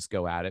villain, we just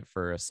go at it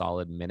for a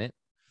solid minute.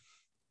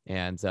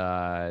 And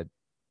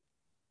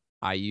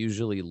I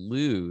usually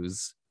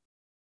lose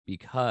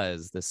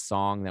because the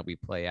song that we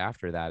play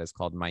after that is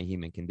called My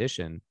Human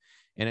Condition.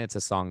 And it's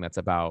a song that's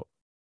about,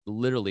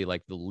 literally,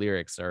 like, the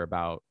lyrics are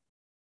about,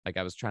 like,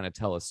 I was trying to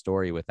tell a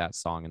story with that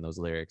song and those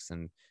lyrics,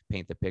 and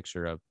paint the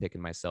picture of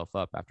picking myself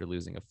up after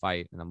losing a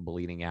fight, and I'm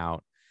bleeding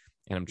out,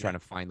 and I'm trying to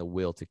find the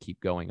will to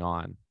keep going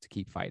on, to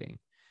keep fighting.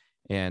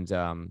 And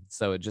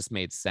so it just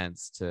made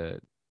sense to,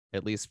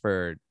 at least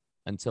for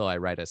until I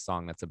write a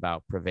song that's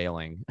about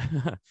prevailing,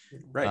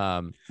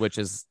 which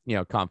is,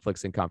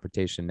 conflicts and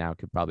confrontation now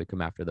could probably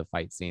come after the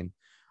fight scene.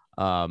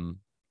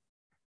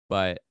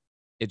 But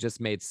it just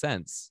made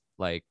sense,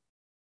 like,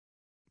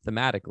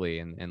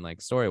 thematically and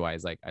like story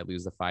wise. Like, I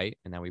lose the fight,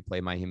 and then we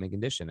play My Human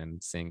Condition and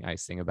I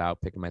sing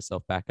about picking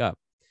myself back up.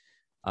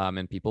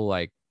 And people,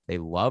 like, they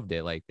loved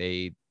it. Like,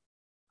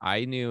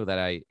 I knew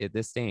that at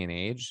this day and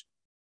age,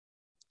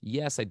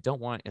 yes, I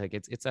don't want, like,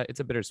 it's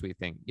a bittersweet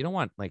thing. You don't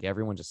want, like,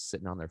 everyone just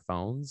sitting on their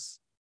phones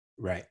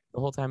the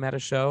whole time at a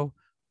show.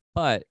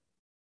 But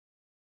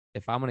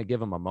if I'm going to give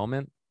them a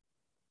moment,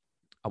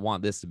 I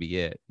want this to be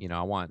it.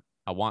 I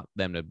want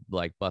them to,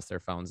 like, bust their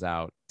phones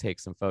out, take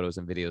some photos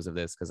and videos of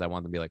this, because I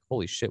want them to be like,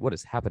 holy shit, what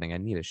is happening? I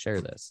need to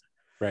share this.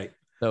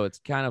 So it's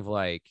kind of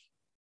like,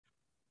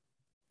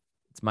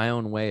 it's my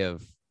own way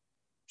of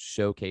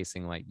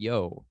showcasing, like,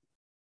 yo,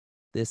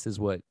 this is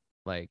what,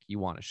 like, you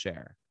want to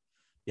share.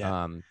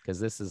 Because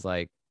this is,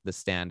 like, the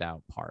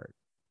standout part.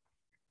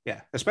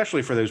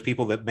 Especially for those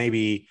people that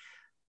maybe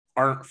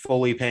aren't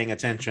fully paying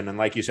attention, and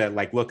like you said,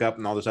 like, look up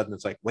and all of a sudden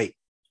it's like, wait,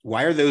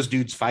 why are those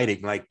dudes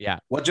fighting? Like,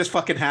 what just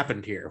fucking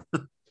happened here?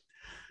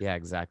 Yeah,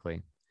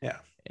 exactly.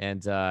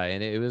 And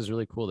it was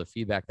really cool, the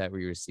feedback that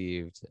we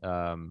received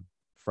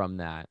from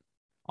that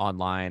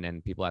online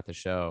and people at the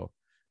show,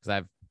 because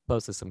I've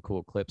posted some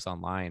cool clips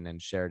online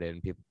and shared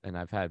it, and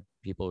I've had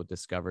people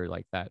discover,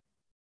 like, that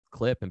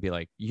clip and be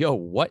like, yo,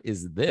 what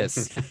is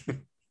this?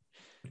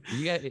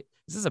 You guys,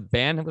 is this a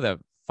band with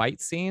a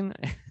fight scene?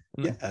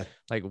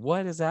 Like,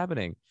 what is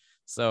happening?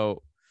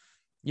 So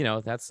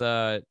that's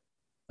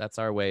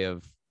our way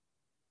of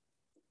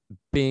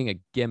being a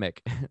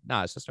gimmick.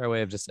 No, it's just our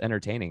way of just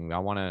entertaining. I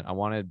want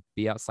to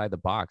be outside the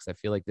box. I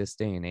feel like this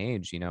day and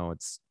age,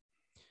 it's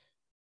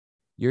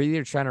you're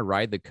either trying to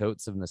ride the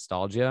coats of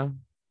nostalgia,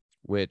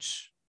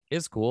 which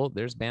is cool.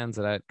 There's bands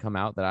that come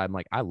out that I'm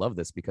like, I love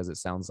this because it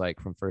sounds like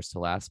From First to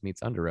Last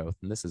meets Under Oath,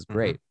 and this is Hmm.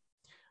 great.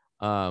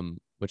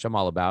 Which I'm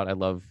all about. I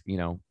love,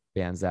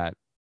 bands that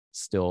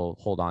still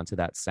hold on to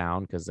that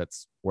sound because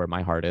that's where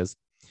my heart is.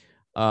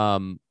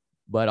 Um,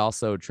 but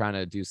also trying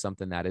to do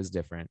something that is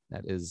different,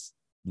 that is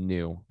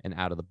new and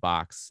out of the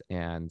box.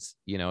 And,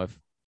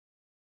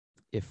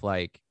 if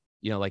like,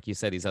 like you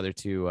said, these other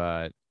two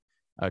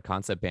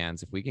concept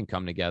bands, if we can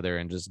come together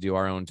and just do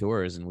our own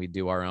tours and we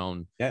do our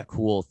own Yeah.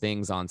 cool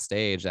things on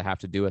stage that have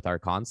to do with our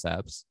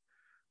concepts,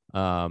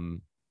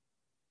 um,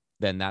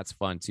 then that's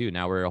fun too.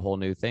 Now we're a whole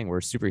new thing. We're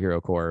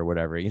superhero core or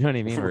whatever. You know what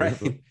I mean?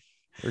 Right.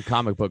 We're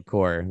comic book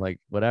core, like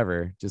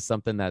whatever. Just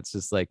something that's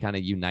just like kind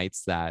of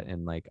unites that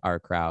and like our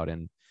crowd.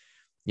 And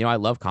I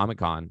love Comic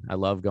Con. I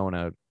love going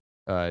to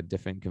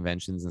different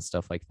conventions and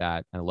stuff like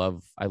that. I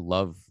love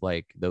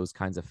like those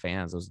kinds of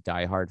fans, those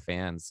diehard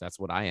fans. That's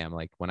what I am.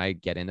 Like when I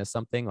get into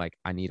something, like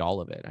I need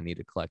all of it. I need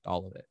to collect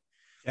all of it.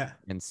 Yeah.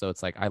 And so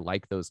it's like I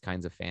like those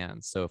kinds of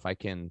fans. So if I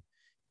can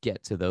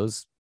get to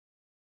those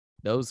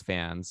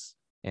fans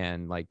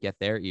and like get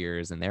their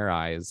ears and their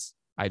eyes,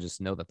 I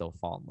just know that they'll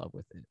fall in love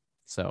with it.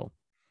 So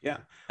Yeah.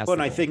 that's Well,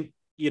 the and I goal. think,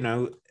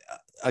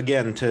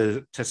 again,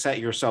 to set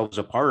yourselves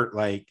apart,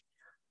 like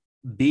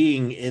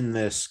being in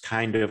this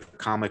kind of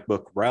comic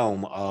book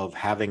realm of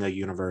having a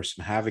universe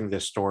and having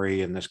this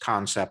story and this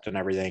concept and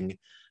everything.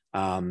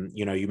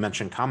 You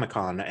mentioned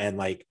Comic-Con, and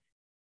like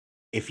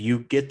if you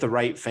get the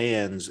right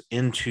fans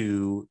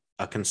into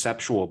a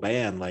conceptual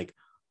band, like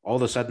all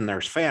of a sudden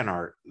there's fan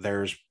art,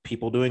 there's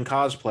people doing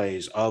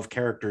cosplays of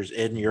characters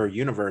in your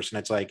universe, and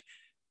it's like,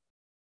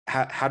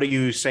 how do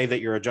you say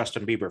that you're a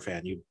Justin Bieber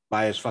fan? You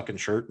buy his fucking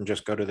shirt and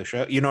just go to the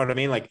show. You know what I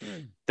mean? Like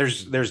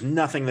there's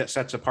nothing that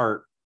sets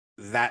apart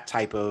that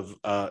type of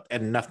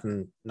and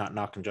nothing, not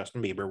knocking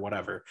Justin Bieber,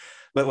 whatever.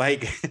 But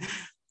like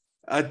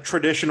a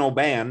traditional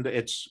band,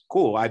 it's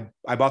cool.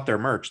 I bought their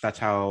merch. That's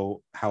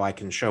how I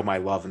can show my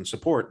love and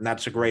support. And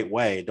that's a great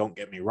way, don't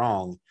get me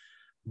wrong.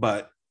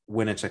 But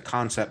when it's a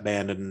concept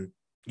band and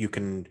you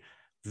can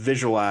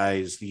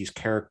visualize these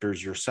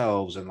characters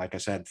yourselves, and like I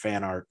said,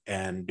 fan art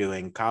and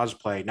doing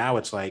cosplay, now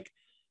it's like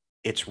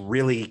it's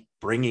really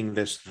bringing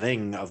this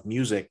thing of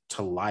music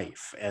to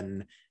life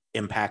and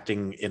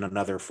impacting in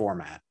another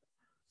format.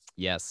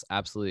 Yes,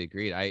 absolutely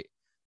agreed.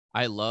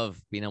 I love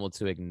being able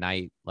to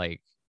ignite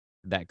like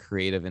that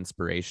creative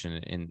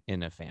inspiration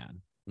in a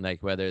fan.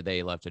 Like whether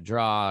they love to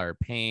draw or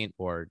paint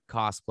or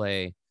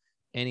cosplay,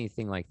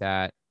 anything like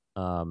that.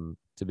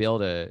 To be able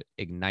to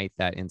ignite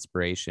that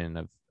inspiration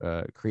of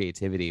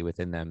creativity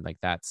within them, like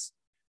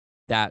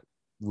that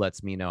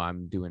lets me know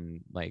I'm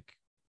doing like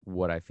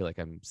what I feel like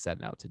I'm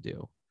setting out to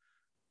do.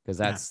 Because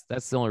Yeah.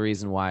 that's the only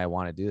reason why I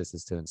want to do this,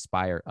 is to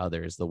inspire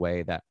others the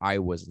way that I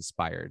was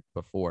inspired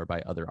before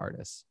by other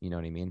artists. You know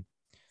what I mean?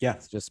 Yeah,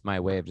 It's just my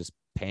way of just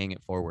paying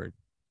it forward.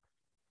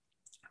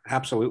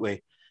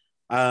 absolutely.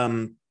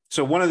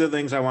 So one of the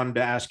things I wanted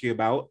to ask you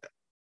about,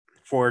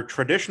 for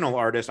traditional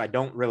artists, I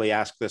don't really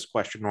ask this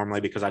question normally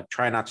because I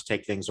try not to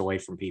take things away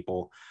from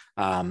people,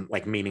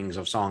 like meanings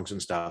of songs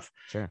and stuff.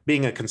 Sure.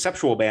 Being a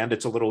conceptual band,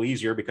 it's a little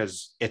easier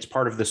because it's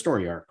part of the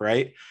story arc,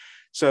 right?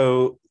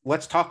 So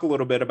let's talk a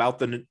little bit about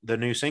the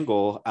new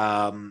single,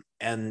 and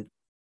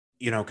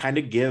kind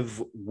of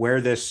give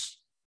where this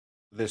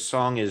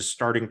song is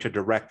starting to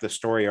direct the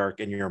story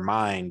arc in your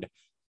mind,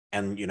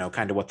 and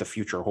kind of what the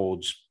future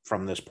holds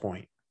from this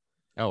point.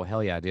 Oh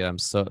hell yeah, dude! I'm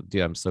so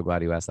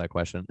glad you asked that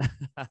question.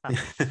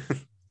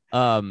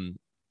 um,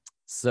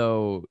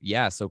 so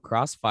yeah, so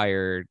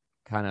Crossfire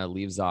kind of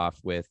leaves off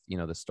with,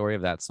 the story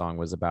of that song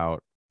was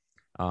about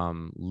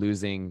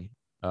losing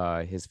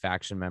his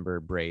faction member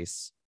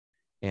Brace,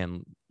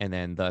 and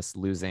then thus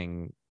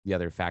losing the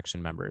other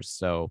faction members.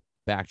 So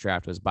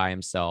Backdraft was by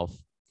himself,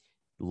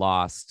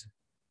 lost,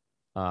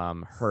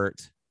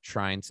 hurt,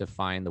 trying to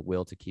find the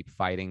will to keep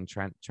fighting,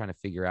 trying to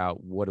figure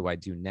out, what do I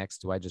do next?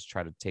 Do I just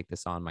try to take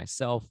this on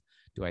myself?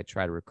 Do I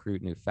try to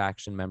recruit new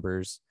faction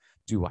members?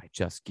 Do I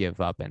just give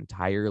up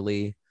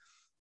entirely?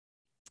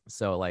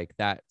 So like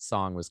that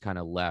song was kind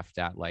of left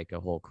at like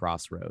a whole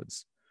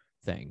crossroads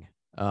thing,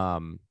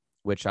 um,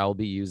 which I'll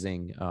be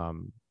using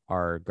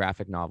our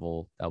graphic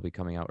novel that'll be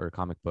coming out, or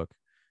comic book,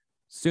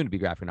 soon to be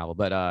graphic novel,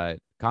 but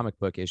comic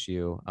book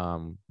issue.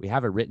 We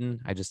have it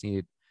written. I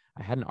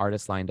had an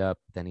artist lined up,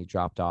 then he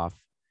dropped off,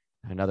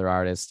 another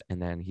artist, and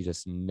then he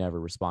just never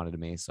responded to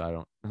me. So I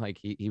don't like,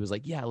 he was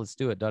like, yeah, let's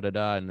do it, da da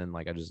da. And then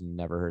like I just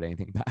never heard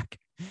anything back.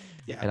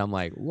 Yeah. And I'm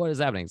like, what is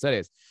happening? So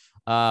anyways,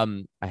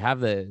 I have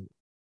the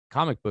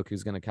comic book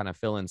who's going to kind of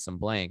fill in some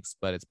blanks,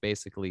 but it's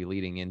basically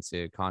leading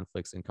into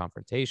conflicts and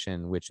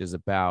confrontation, which is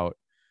about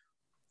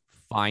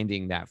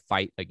finding that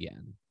fight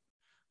again.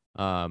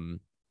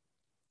 Um,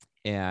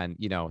 and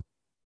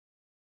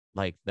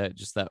like that,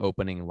 just that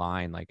opening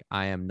line, like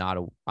I'm not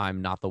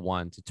the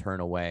one to turn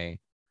away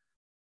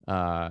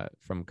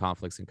from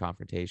conflicts and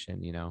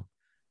confrontation.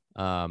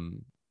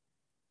 Um,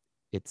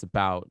 it's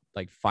about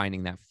like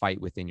finding that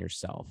fight within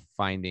yourself,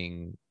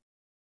 finding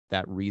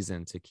that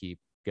reason to keep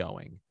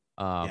going.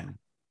 Yeah.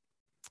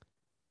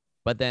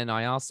 But then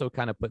I also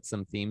kind of put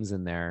some themes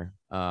in there.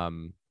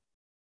 The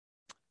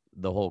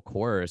whole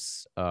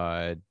chorus,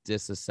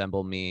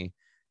 disassemble me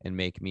and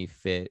make me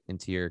fit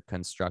into your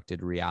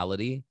constructed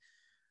reality.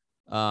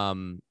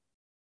 Um,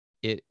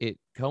 it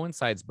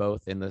coincides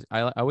both in the.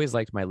 I always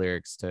liked my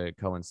lyrics to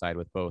coincide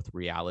with both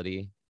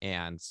reality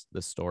and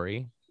the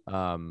story.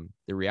 The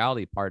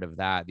reality part of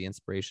that, the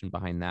inspiration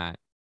behind that,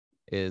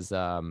 is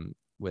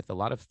with a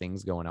lot of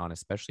things going on,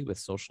 especially with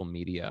social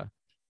media.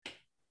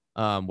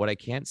 What I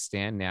can't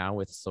stand now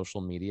with social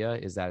media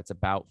is that it's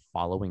about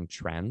following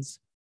trends.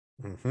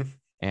 Mm-hmm.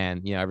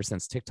 And, ever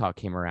since TikTok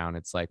came around,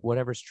 it's like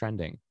whatever's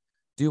trending,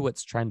 do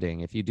what's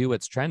trending. If you do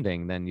what's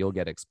trending, then you'll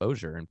get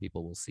exposure and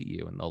people will see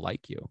you and they'll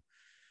like you.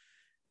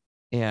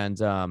 And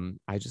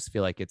I just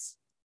feel like it's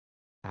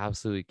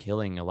absolutely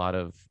killing a lot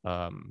of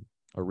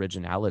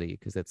originality,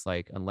 because it's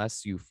like,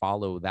 unless you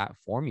follow that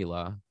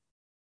formula,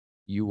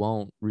 you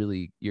won't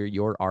really,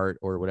 your art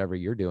or whatever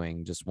you're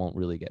doing just won't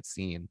really get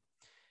seen.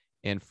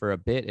 And for a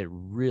bit, it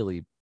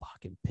really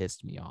fucking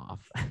pissed me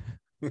off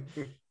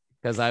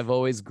because I've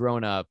always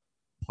grown up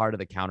part of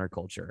the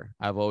counterculture.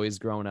 I've always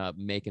grown up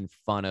making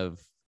fun of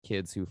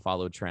kids who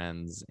follow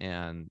trends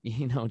and,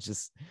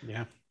 just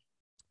Yeah.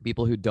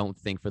 people who don't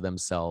think for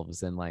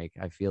themselves. And like,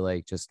 I feel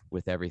like just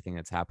with everything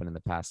that's happened in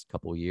the past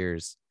couple of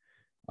years,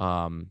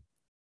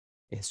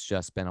 it's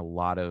just been a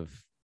lot of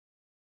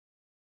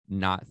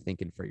not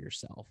thinking for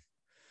yourself.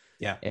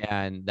 Yeah.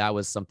 And that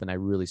was something I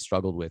really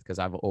struggled with, because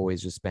I've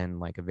always just been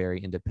like a very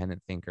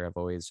independent thinker. I've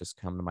always just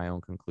come to my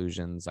own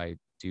conclusions. I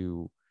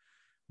do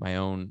my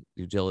own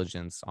due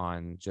diligence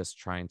on just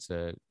trying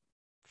to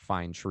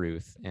find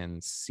truth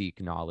and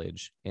seek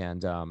knowledge.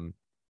 And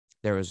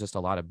there was just a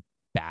lot of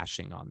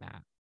bashing on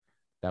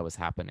that was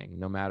happening,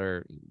 no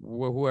matter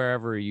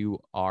wherever you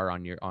are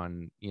on your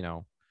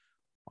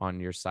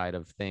side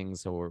of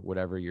things or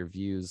whatever your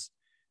views.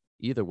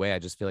 Either way, I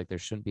just feel like there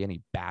shouldn't be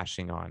any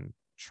bashing on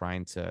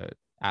trying to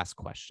ask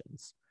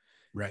questions.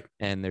 Right.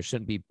 And there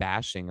shouldn't be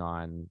bashing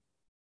on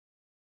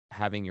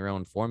having your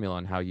own formula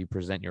on how you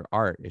present your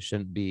art. It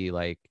shouldn't be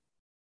like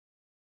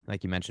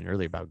you mentioned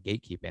earlier about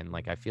gatekeeping.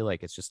 Like, I feel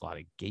like it's just a lot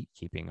of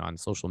gatekeeping on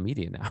social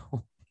media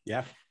now.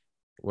 Yeah.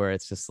 Where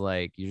it's just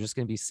like, you're just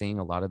going to be seeing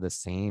a lot of the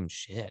same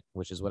shit,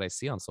 which is what I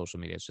see on social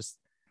media. It's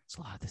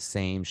a lot of the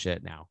same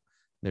shit now.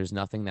 There's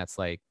nothing that's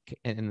like,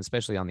 and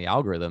especially on the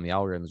algorithm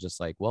is just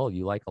like, well,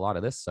 you like a lot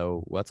of this,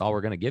 so that's all we're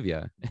going to give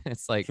you.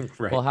 It's like,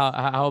 Right. well,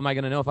 how am I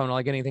going to know if I'm going to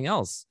like anything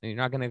else? And you're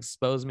not going to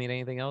expose me to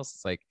anything else.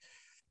 It's like,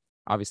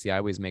 obviously I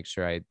always make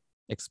sure I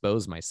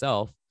expose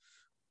myself,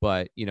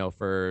 but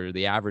for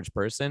the average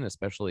person,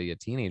 especially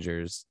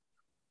teenagers,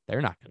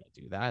 they're not going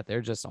to do that.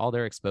 They're just, all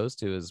they're exposed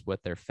to is what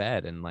they're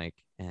fed. And it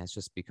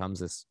just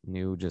becomes this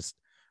new, just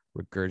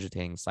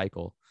regurgitating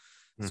cycle.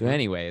 Mm-hmm. So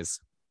anyways,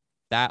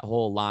 that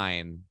whole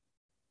line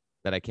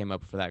that I came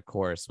up for that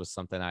chorus was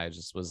something I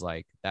just was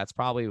like, that's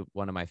probably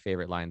one of my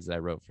favorite lines that I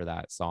wrote for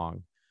that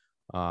song.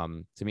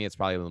 To me, it's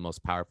probably one of the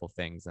most powerful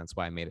things. That's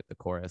why I made it the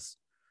chorus.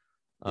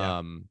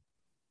 Yeah.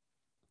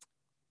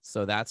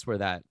 So that's where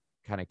that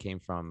kind of came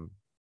from,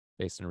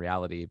 based in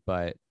reality.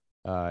 But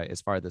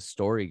as far as the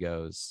story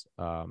goes,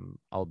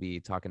 I'll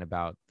be talking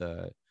about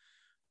the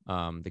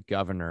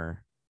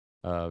governor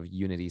of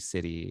Unity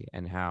City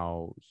and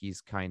how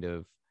he's kind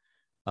of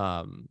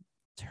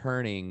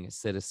turning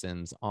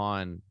citizens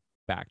on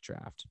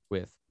Backdraft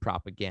with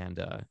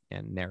propaganda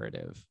and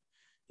narrative.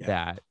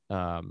 Yeah.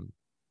 That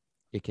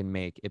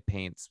it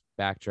paints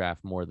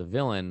Backdraft more the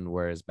villain,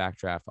 whereas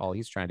Backdraft, all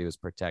he's trying to do is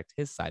protect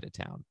his side of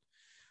town.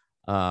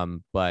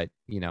 But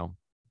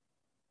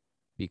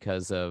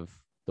because of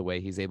the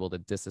way he's able to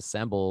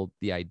disassemble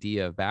the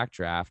idea of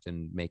Backdraft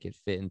and make it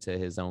fit into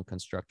his own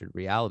constructed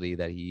reality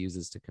that he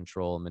uses to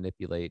control and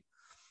manipulate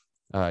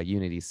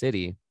Unity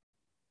City,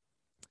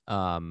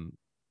 that's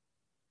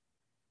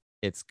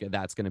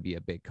going to be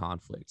a big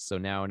conflict. So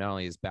now, not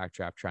only is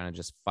Backdraft trying to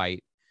just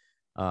fight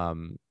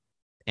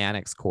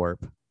Annex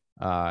Corp,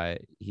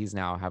 he's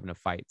now having to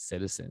fight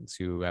citizens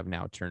who have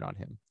now turned on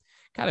him.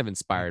 Kind of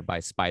inspired by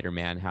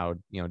Spider-Man, how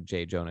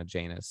J. Jonah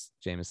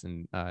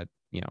Jameson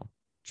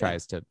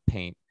tries to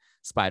paint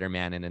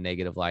Spider-Man in a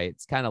negative light.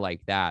 It's kind of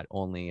like that,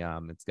 only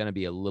it's going to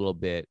be a little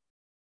bit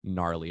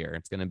gnarlier.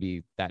 It's going to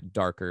be that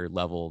darker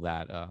level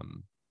that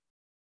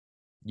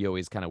you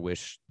always kind of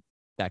wish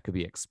that could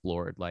be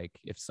explored. Like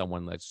if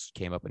someone just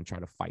came up and tried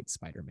to fight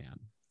Spider-Man,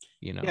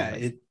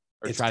 yeah,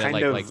 or try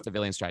to like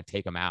civilians try to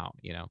take him out,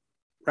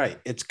 Right.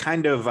 It's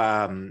kind of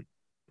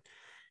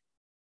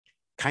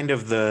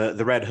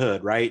the Red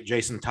Hood, right?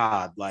 Jason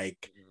Todd.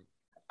 Like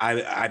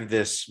I'm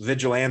this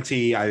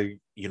vigilante. I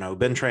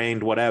been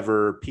trained,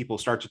 whatever. People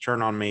start to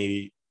turn on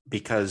me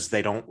because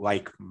they don't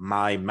like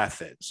my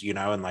methods,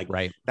 and like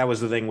right. That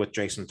was the thing with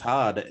Jason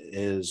Todd,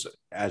 is,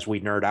 as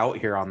we nerd out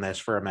here on this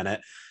for a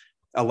minute,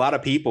 a lot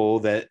of people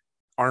that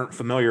aren't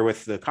familiar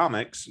with the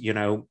comics,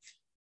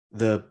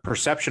 the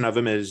perception of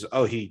him is,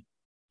 oh, he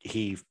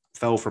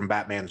fell from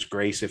Batman's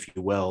grace, if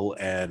you will,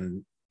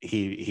 and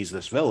he's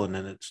this villain.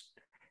 And it's,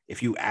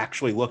 if you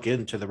actually look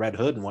into the Red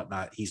Hood and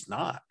whatnot, he's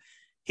not.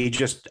 He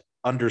just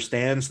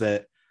understands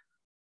that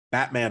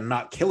Batman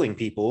not killing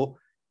people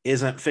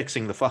isn't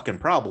fixing the fucking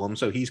problem,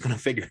 so he's going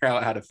to figure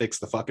out how to fix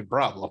the fucking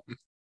problem.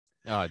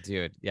 Oh,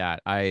 dude, yeah.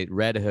 I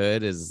Red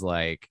Hood is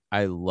like,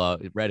 I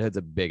love Red Hood's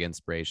a big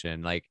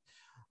inspiration. Like,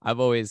 I've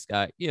always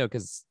got,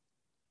 because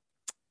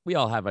we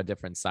all have a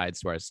different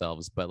sides to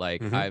ourselves, but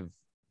like Mm-hmm. I've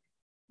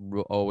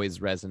always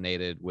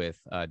resonated with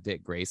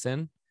Dick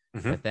Grayson.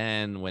 Mm-hmm. But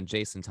then when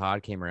Jason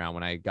Todd came around,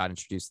 when I got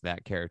introduced to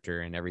that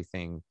character and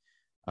everything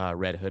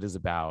Red Hood is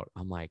about,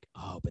 I'm like,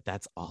 oh, but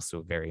that's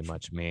also very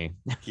much me.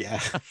 Yeah.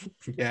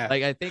 Yeah.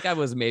 Like, I think I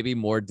was maybe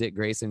more Dick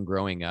Grayson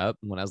growing up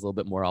when I was a little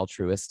bit more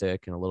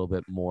altruistic and a little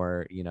bit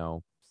more,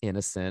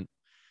 innocent.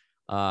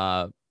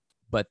 Uh,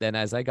 but then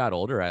as I got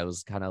older, I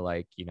was kind of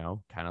like,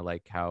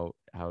 how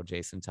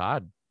Jason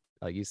Todd,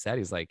 like you said,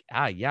 he's like,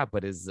 yeah,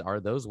 but are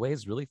those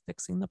ways really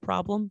fixing the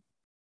problem?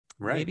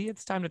 Right. Maybe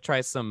it's time to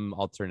try some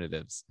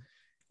alternatives.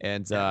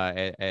 And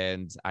Yeah.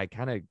 and I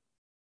kind of,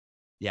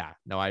 yeah,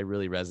 no, I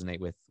really resonate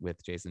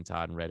with Jason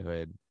Todd and Red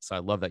Hood. So I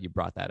love that you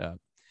brought that up,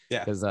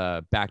 Yeah. because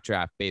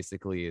Backdraft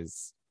basically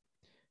is,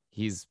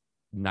 he's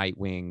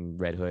Nightwing,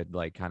 Red Hood,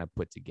 like kind of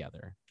put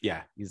together.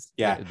 Yeah. He's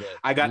Yeah.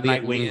 I got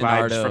Nightwing vibes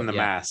Leonardo, from the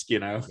yeah, mask, you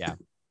know? yeah.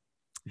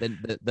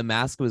 The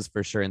mask was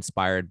for sure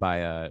inspired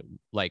by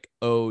like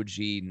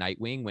OG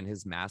Nightwing when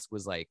his mask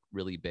was like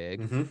really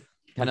big. Mm-hmm.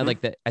 Kind of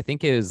Mm-hmm. like I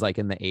think it was like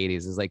in the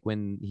 80s, is like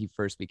when he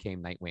first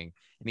became Nightwing,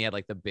 and he had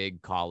like the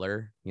big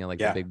collar, like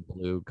the Yeah. big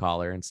blue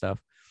collar and stuff.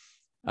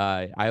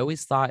 I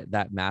always thought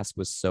that mask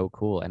was so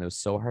cool, and it was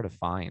so hard to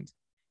find.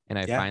 And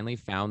I Yeah. finally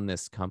found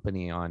this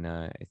company on,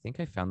 I think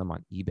I found them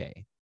on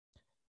eBay,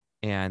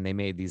 and they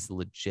made these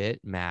legit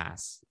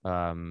masks.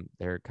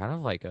 They're kind of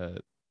like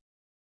God,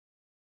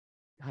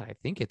 I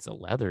think it's a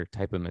leather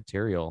type of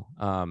material.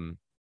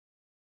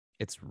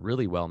 It's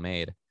really well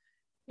made.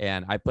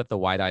 And I put the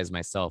white eyes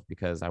myself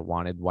because I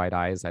wanted white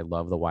eyes. I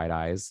love the white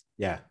eyes.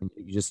 Yeah.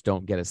 You just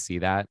don't get to see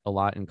that a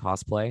lot in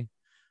cosplay.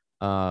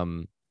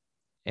 Um,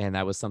 and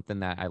that was something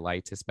that I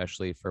liked,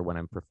 especially for when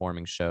I'm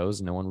performing shows.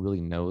 No one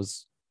really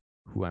knows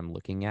who I'm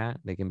looking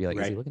at. They can be like,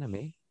 "Is he Right. looking at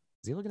me?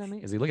 Is he looking at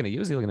me? Is he looking at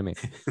you? Is he looking at me?"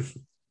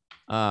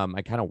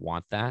 I kind of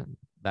want that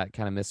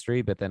kind of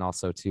mystery, but then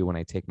also too, when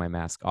I take my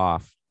mask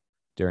off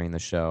during the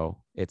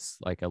show, it's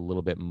like a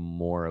little bit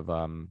more of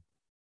a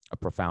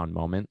profound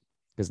moment,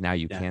 because now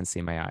you Yeah. can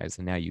see my eyes,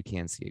 and now you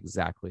can see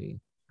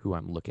exactly who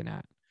I'm looking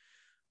at.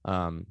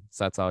 So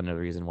that's another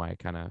reason why I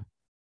kind of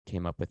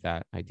came up with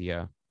that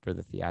idea for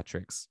the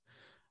theatrics.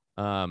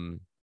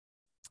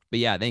 But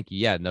yeah, thank you.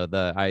 Yeah, no,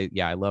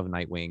 I love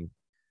Nightwing.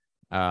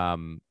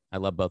 I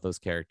love both those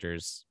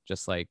characters,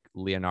 just like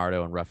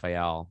Leonardo and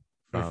Raphael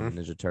Mm-hmm. from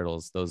Ninja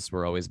Turtles. Those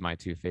were always my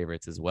two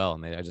favorites as well.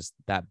 And I just,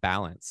 that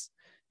balance,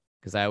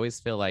 because I always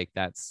feel like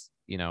that's,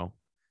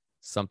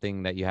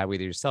 something that you have with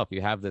yourself.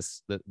 You have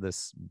this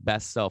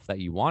best self that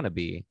you want to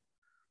be,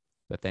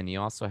 but then you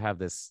also have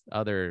this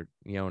other,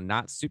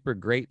 not super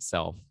great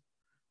self.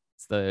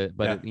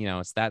 Yeah.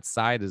 It's that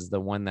side is the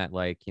one that,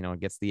 like,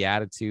 gets the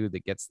attitude,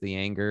 that gets the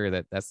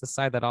anger, that's the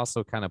side that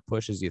also kind of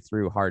pushes you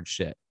through hard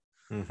shit.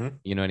 Mm-hmm.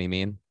 You know what I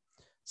mean?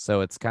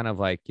 So it's kind of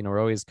like, we're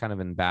always kind of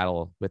in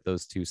battle with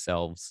those two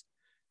selves.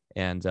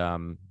 And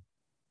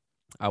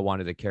I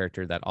wanted a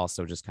character that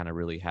also just kind of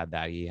really had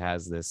that. He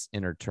has this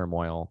inner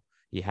turmoil.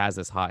 He has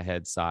this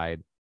hothead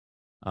side,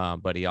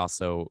 but he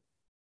also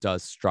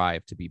does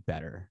strive to be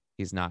better.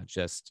 He's not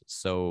just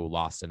so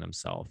lost in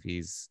himself.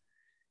 He's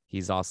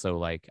also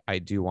like, I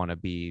do want to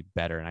be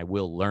better, and I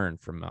will learn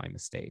from my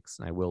mistakes,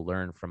 and I will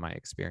learn from my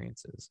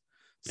experiences.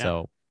 Yeah.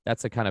 So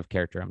that's the kind of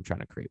character I'm trying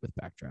to create with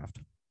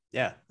Backdraft.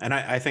 Yeah. And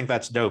I think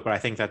that's dope. But I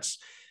think that's,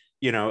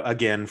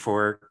 again,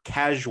 for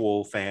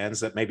casual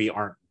fans that maybe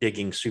aren't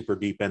digging super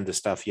deep into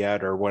stuff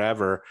yet or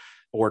whatever,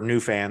 or new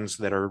fans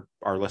that are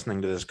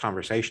listening to this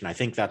conversation, I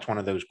think that's one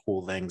of those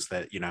cool things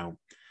that,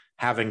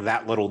 having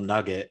that little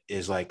nugget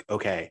is like,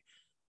 okay,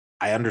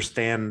 I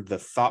understand the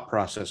thought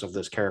process of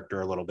this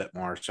character a little bit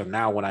more. So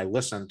now when I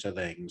listen to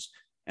things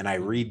and I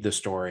read the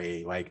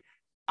story, like,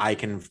 I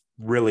can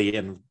really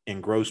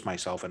engross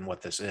myself in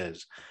what this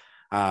is.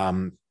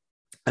 And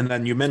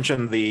then you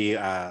mentioned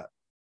the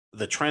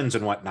trends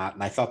and whatnot,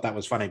 and I thought that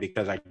was funny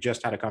because I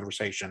just had a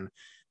conversation.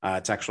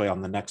 It's actually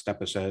on the next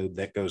episode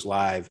that goes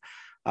live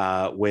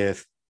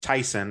with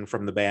Tyson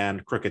from the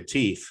band Crooked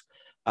Teeth.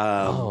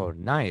 Oh,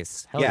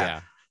 nice. Hell Yeah,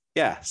 yeah.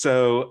 yeah.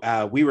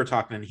 So we were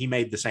talking, and he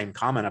made the same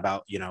comment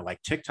about,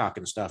 like TikTok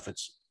and stuff.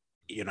 It's,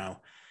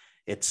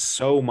 it's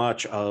so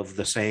much of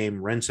the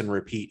same rinse and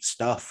repeat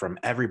stuff from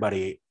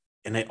everybody,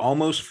 and it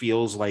almost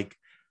feels like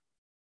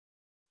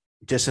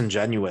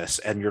disingenuous,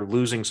 and you're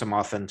losing some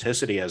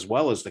authenticity as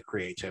well as the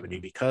creativity,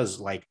 because,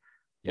 like,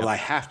 well, Yep. I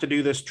have to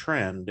do this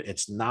trend.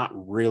 It's not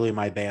really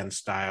my band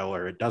style,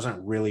 or it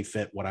doesn't really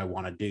fit what I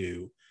want to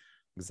do,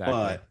 Exactly.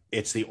 but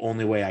it's the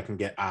only way I can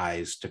get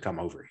eyes to come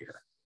over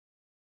here.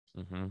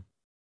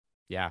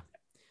 Yeah.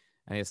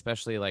 And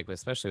especially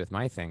with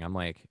my thing, I'm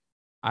like,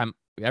 I'm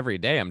every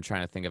day I'm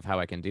trying to think of how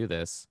I can do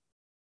this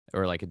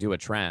or like do a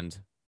trend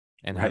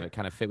and have Right. it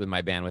kind of fit with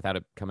my band without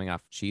it coming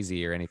off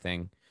cheesy or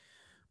anything.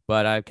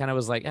 But I kind of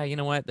was like, yeah, you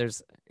know what?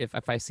 There's if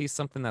I see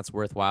something that's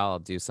worthwhile, I'll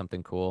do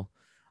something cool.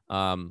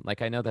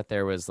 Like I know that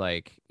there was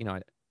like,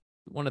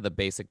 one of the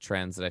basic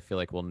trends that I feel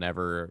like will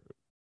never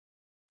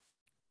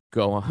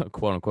go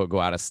quote unquote go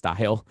out of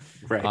style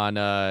Right. on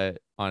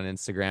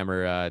Instagram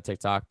or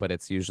TikTok, but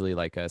it's usually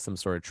like some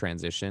sort of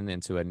transition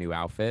into a new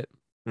outfit,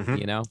 Hmm.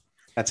 you know?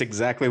 That's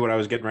exactly what I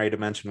was getting ready to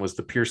mention was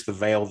the pierce the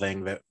veil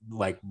thing that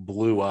like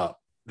blew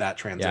up that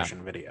Yeah.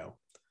 transition video.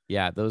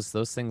 Yeah, those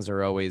things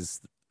are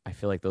always I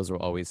feel like those will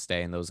always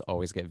stay and those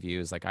always get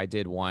views. Like I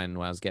did one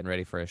when I was getting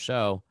ready for a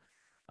show,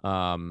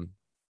 um,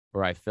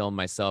 where I filmed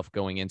myself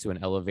going into an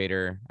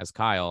elevator as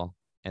Kyle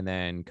and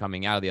then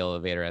coming out of the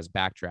elevator as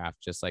Backdraft,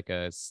 just like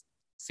a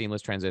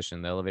seamless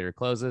transition. The elevator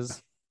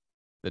closes,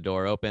 the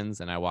door opens,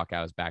 and I walk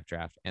out as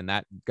Backdraft, and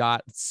that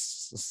got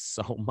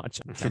so much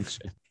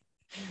attention.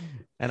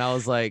 And I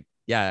was like,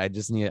 yeah, I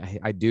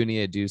do need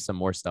to do some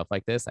more stuff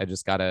like this. I'm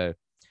just got to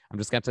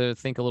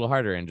think a little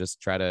harder and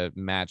just try to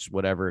match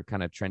whatever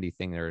kind of trendy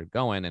thing they're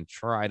going and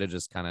try to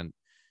just kind of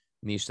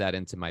niche that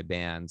into my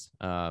band.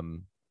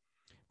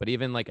 But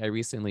even like I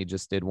recently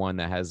just did one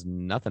that has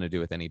nothing to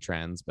do with any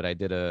trends, but I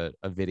did a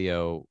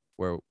video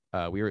where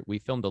we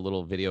filmed a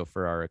little video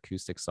for our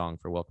acoustic song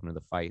for Welcome to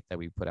the Fight that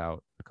we put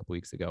out a couple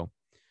weeks ago.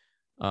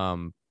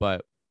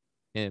 But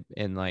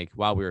in like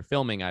while we were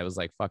filming, I was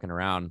like fucking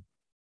around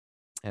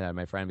and I had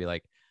my friend be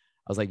like,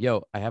 I was like,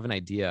 yo, I have an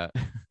idea.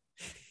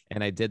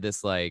 And I did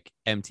this like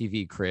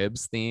MTV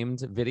Cribs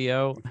themed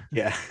video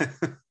Yeah.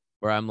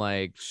 where I'm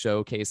like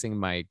showcasing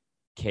my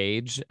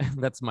cage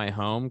that's my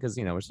home because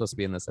we're supposed to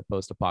be in this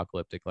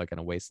post-apocalyptic like in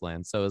a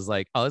wasteland. So it was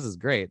like, oh, this is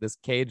great. This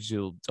cage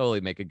will totally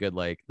make a good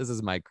like this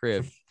is my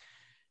crib.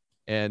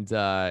 And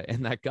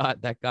that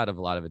got a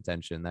lot of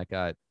attention. That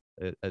got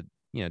a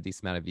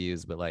decent amount of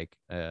views, but like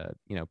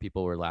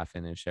people were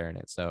laughing and sharing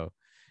it. So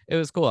it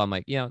was cool. I'm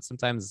like,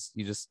 sometimes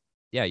you just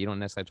you don't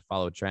necessarily have to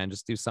follow a trend.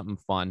 Just do something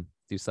fun,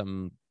 do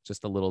something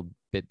just a little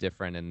bit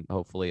different, and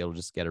hopefully it'll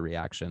just get a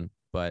reaction.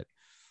 But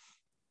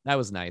that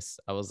was nice.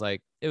 I was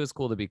like, it was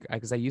cool to be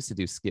because I used to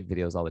do skit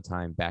videos all the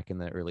time back in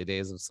the early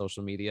days of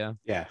social media.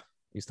 Yeah.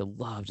 I used to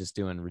love just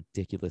doing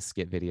ridiculous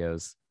skit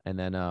videos. And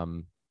then I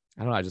don't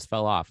know, I just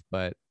fell off,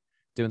 but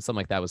doing something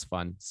like that was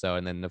fun. So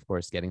and then of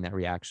course getting that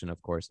reaction,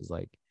 of course, is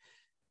like,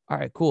 all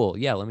right, cool.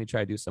 Yeah, let me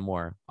try to do some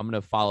more. I'm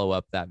gonna follow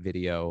up that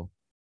video.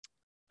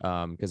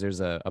 Because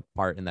there's a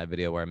part in that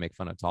video where I make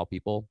fun of tall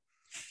people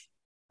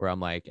where I'm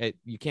like, hey,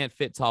 you can't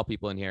fit tall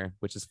people in here,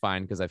 which is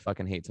fine because I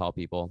fucking hate tall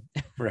people.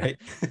 Right.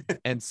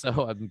 And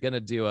so I'm gonna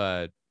do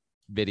a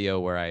video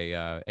where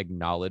I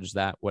acknowledge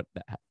that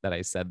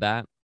I said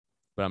that,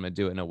 but I'm gonna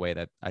do it in a way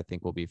that I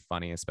think will be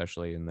funny,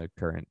 especially in the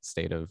current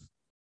state of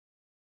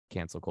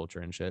cancel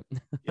culture and shit.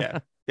 Yeah.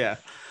 Yeah.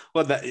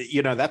 Well,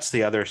 that's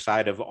the other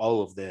side of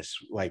all of this.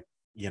 Like,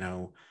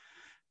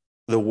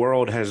 the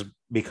world has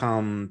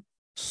become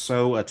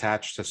so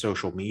attached to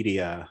social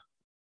media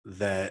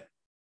that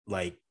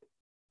like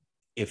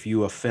if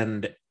you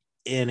offend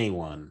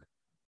anyone,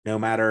 no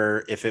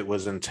matter if it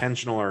was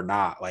intentional or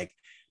not, like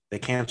the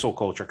cancel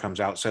culture comes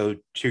out. So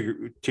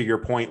to your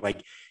point,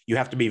 like you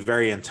have to be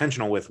very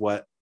intentional with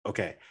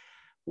okay,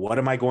 what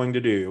am I going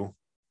to do?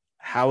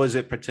 How is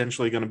it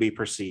potentially going to be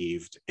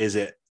perceived? Is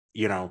it,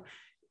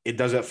 it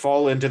does it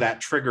fall into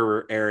that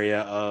trigger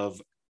area of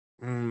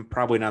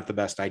probably not the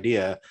best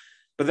idea.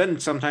 But then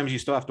sometimes you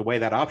still have to weigh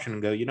that option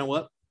and go, you know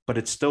what? But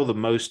it's still the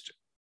most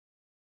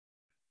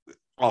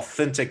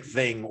authentic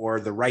thing or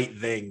the right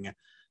thing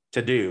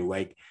to do.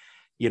 Like,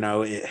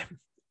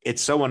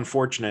 it's so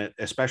unfortunate,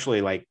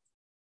 especially like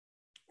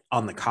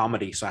on the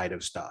comedy side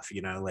of stuff,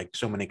 like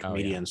so many Oh yeah.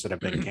 comedians that have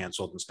been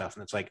canceled and stuff.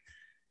 And it's like,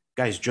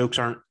 guys, jokes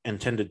aren't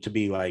intended to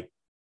be like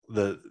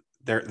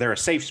they're a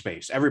safe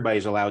space.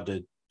 Everybody's allowed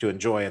to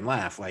enjoy and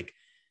laugh. Like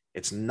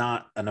it's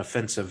not an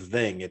offensive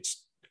thing.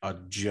 It's a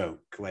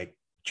joke. Like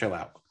chill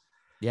out.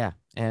 Yeah.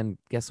 And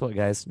guess what,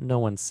 guys? No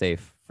one's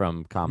safe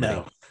from comedy.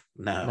 No,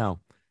 no, No.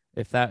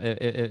 If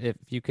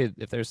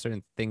there's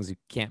certain things you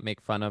can't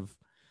make fun of,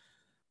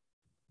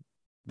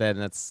 then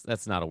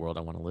that's not a world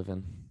I want to live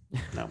in.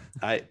 no.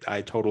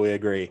 I totally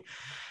agree.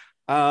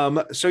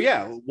 So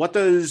yeah, what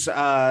does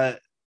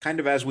kind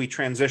of as we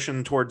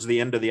transition towards the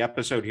end of the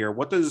episode here,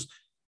 what does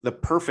the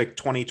perfect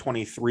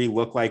 2023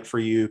 look like for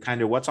you?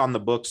 Kind of what's on the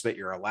books that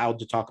you're allowed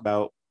to talk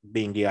about?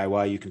 Being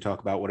DIY, you can talk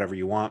about whatever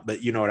you want,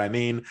 but you know what I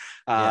mean?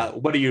 Yeah.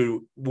 What do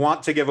you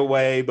want to give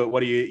away, but what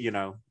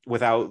do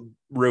without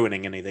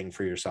ruining anything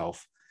for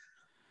yourself?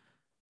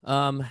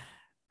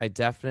 I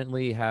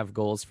definitely have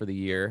goals for the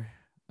year.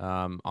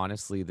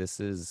 Honestly, this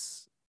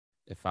is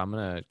if I'm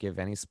gonna give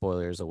any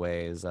spoilers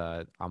away, is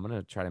I'm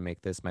gonna try to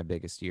make this my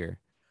biggest year.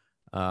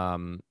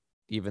 Um,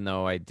 Even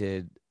though I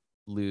did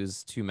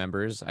lose two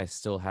members, I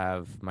still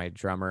have my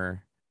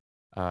drummer,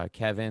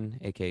 Kevin,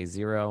 aka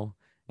Zero,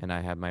 and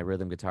I have my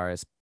rhythm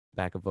guitarist,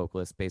 backup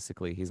vocalist.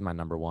 Basically, he's my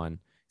number one.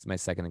 He's my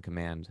second in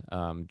command.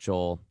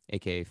 Joel,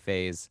 aka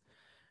FaZe.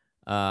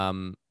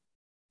 Um,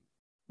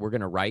 we're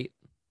going to write,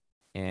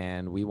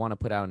 and we want to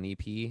put out an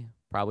EP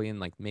probably in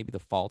like maybe the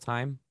fall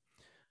time.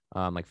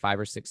 Like 5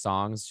 or 6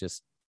 songs,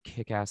 just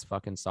kick-ass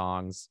fucking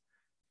songs.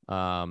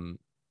 And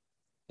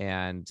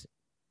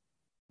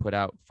put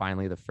out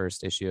finally the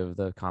first issue of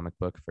the comic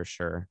book for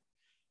sure.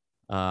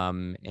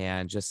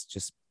 And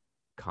just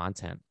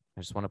content.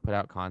 I just want to put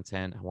out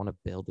content. I want to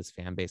build this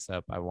fan base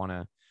up. I'm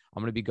going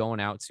to be going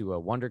out to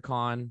a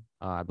WonderCon.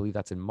 I believe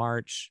that's in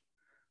March.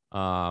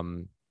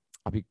 I'll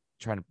be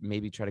trying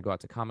to go out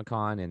to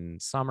Comic-Con in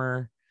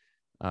summer.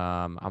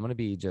 I'm going to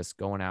be just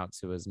going out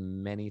to as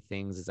many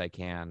things as I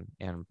can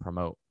and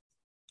promote.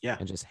 Yeah.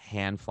 And just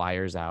hand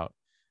flyers out.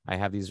 I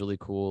have these really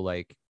cool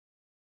like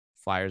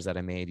flyers that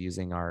I made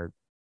using our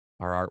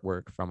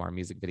artwork from our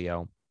music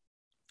video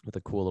with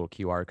a cool little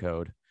QR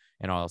code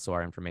and also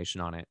our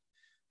information on it.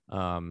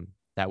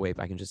 That way, if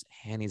I can just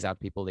hand these out to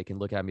people, they can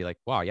look at it and be like,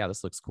 wow, yeah,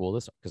 this looks cool.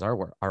 This, because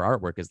our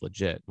artwork is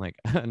legit. Like,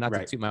 not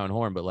to toot my own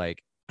horn, but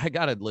like, I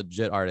got a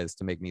legit artist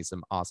to make me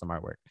some awesome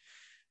artwork.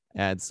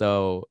 And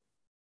so,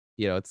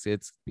 you know, it's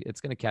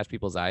going to catch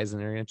people's eyes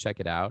and they're going to check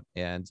it out.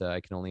 And I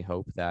can only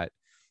hope that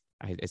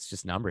it's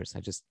just numbers.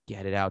 I just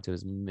get it out to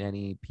as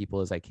many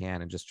people as I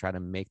can and just try to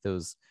make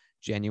those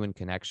genuine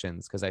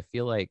connections. Because I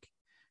feel like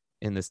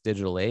in this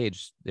digital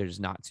age,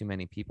 there's not too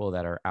many people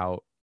that are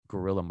out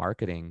guerrilla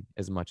marketing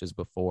as much as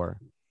before.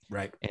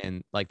 Right.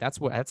 And like, that's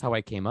how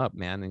I came up,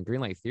 man. In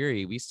Greenlight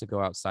Theory, we used to go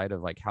outside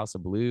of like House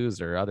of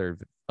Blues or other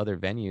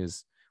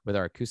venues with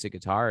our acoustic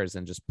guitars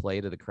and just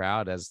play to the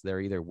crowd as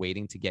they're either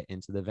waiting to get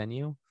into the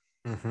venue.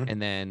 Mm-hmm.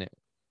 And then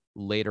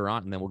later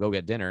on, and then we'll go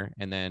get dinner.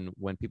 And then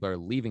when people are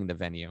leaving the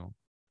venue,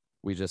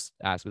 we just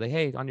ask, like,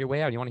 hey, on your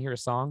way out, you want to hear a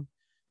song?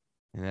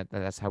 And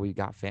that's how we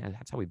got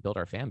that's how we built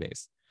our fan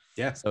base.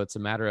 Yeah. So it's a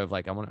matter of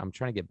like, I'm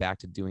trying to get back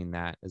to doing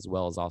that, as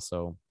well as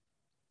also,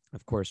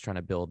 of course, trying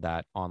to build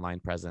that online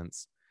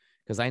presence.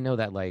 Because I know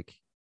that, like,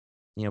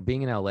 you know,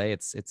 being in LA,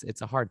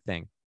 it's a hard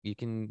thing. You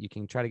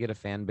can try to get a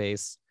fan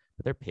base,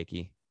 but they're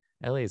picky.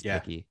 LA is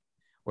picky.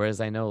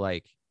 Whereas I know,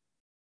 like,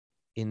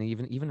 in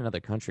even in other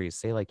countries,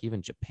 say like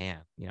even Japan,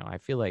 you know, I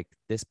feel like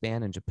this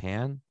band in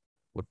Japan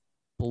would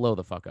blow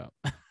the fuck up.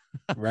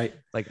 Right.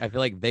 Like, I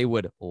feel like they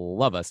would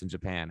love us in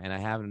Japan, and I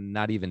have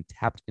not even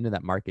tapped into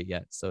that market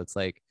yet. So it's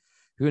like,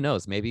 who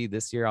knows? Maybe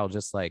this year I'll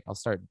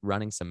start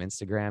running some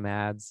Instagram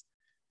ads,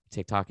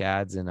 TikTok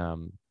ads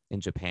in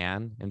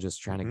Japan, and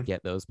just trying to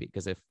get those,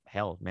 because if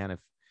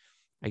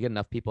I get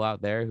enough people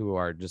out there who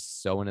are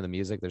just so into the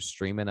music, they're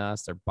streaming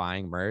us, they're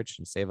buying merch,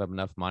 and save up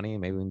enough money,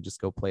 maybe we can just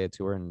go play a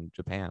tour in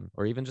Japan,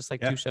 or even just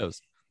like 2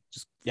 shows,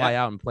 just fly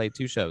out and play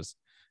 2 shows.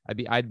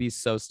 I'd be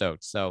so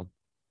stoked. So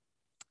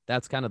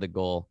that's kind of the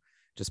goal.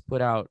 Just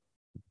put out,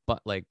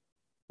 but like,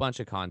 bunch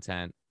of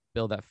content,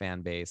 build that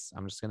fan base.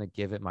 I'm just going to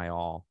give it my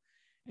all.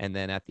 And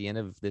then at the end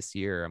of this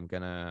year, I'm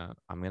going to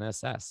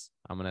assess.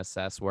 I'm going to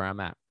assess where I'm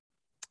at.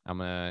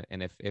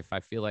 And if I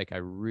feel like I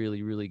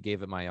really, really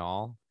gave it my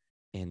all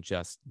and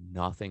just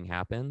nothing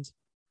happened,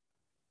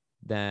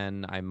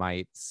 then I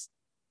might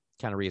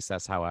kind of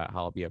reassess how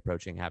I'll be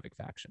approaching Havoc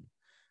Faction.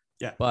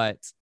 Yeah. But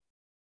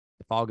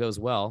if all goes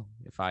well,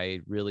 if I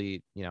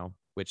really, you know,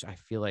 which I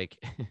feel like,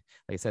 like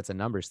I said, it's a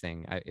numbers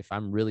thing. If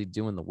I'm really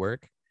doing the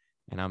work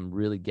and I'm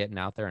really getting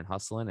out there and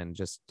hustling and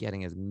just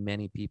getting as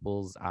many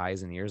people's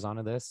eyes and ears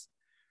onto this,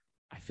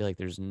 I feel like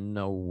there's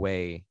no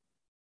way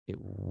it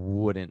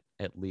wouldn't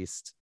at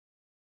least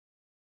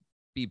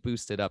be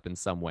boosted up in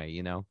some way,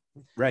 you know?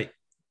 Right.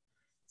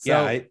 So,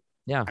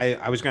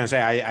 I was going to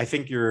say, I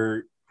think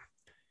you're,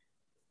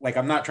 like,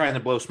 I'm not trying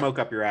to blow smoke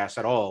up your ass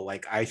at all.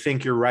 Like, I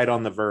think you're right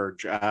on the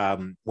verge.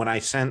 When I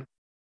sent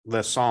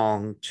the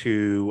song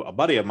to a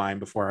buddy of mine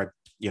before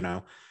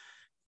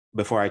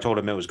I told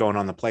him it was going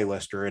on the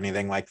playlist or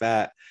anything like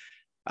that,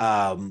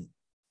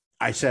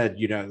 I said,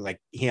 you know, like,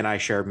 he and I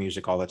share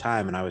music all the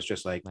time, and I was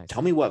just like,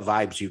 tell me what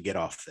vibes you get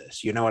off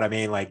this. You know what I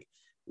mean? Like,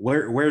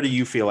 where do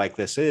you feel like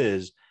this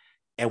is?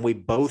 And we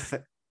both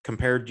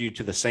compared you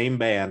to the same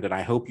band, and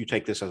I hope you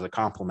take this as a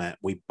compliment.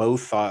 We both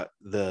thought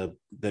the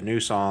new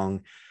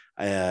song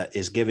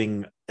is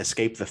giving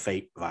Escape the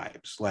Fate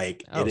vibes.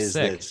 Like, it is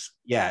sick.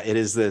 It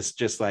is this,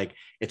 just like,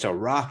 it's a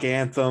rock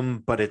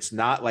anthem, but it's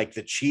not like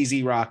the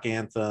cheesy rock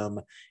anthem.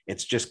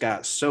 It's just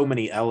got so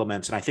many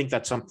elements. And I think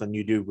that's something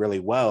you do really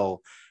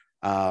well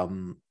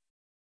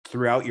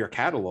throughout your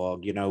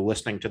catalog, you know,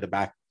 listening to the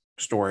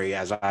backstory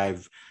as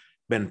I've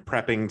been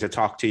prepping to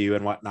talk to you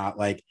and whatnot.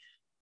 Like,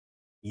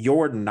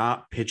 you're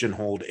not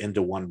pigeonholed into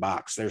one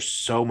box. There's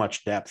so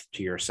much depth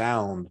to your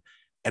sound.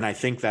 And I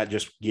think that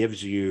just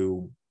gives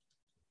you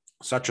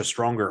such a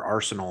stronger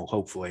arsenal,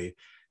 hopefully,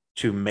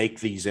 to make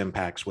these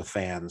impacts with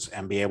fans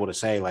and be able to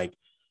say, like,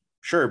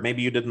 sure,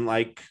 maybe you didn't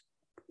like,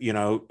 you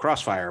know,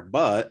 Crossfire,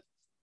 but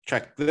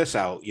check this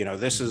out. You know,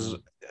 this is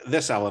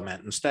this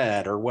element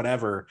instead, or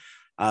whatever.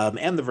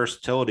 And the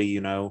versatility, you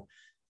know,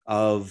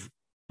 of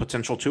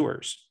potential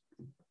tours.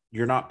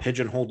 You're not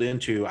pigeonholed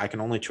into, I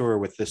can only tour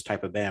with this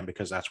type of band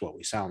because that's what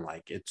we sound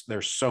like.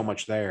 There's so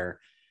much there.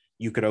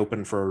 You could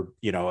open for,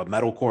 you know, a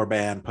metalcore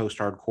band,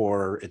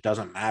 post-hardcore. It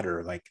doesn't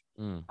matter. Like,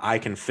 I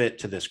can fit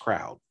to this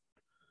crowd.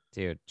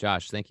 Dude,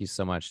 Josh, thank you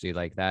so much, dude.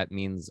 Like that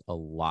means a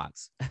lot.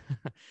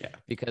 Yeah.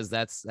 Because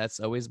that's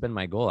always been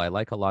my goal. I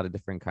like a lot of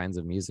different kinds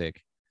of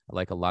music. I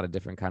like a lot of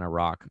different kind of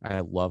rock. I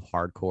love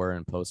hardcore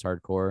and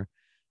post-hardcore,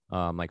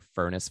 like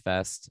Furnace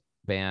Fest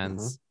Hmm.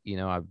 bands. You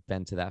know, I've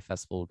been to that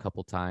festival a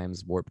couple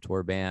times, Warped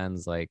Tour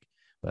bands, like,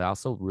 but I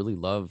also really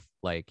love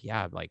like,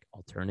 yeah, like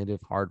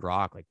alternative hard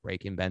rock, like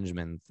Breaking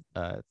Benjamin,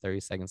 30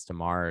 Seconds to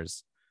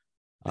Mars.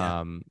 Yeah.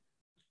 Um,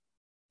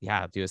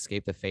 yeah, do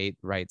Escape the Fate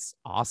writes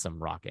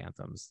awesome rock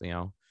anthems, you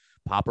know.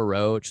 Papa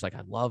Roach, like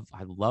I love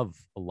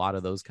a lot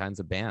of those kinds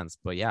of bands.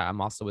 But yeah, I'm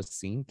also a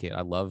scene kid.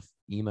 I love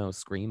emo,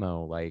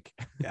 screamo, like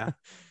Yeah.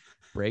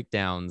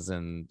 breakdowns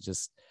and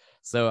just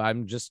so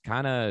I'm just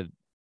kind of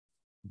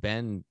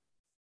been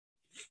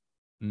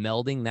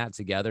melding that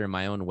together in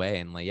my own way.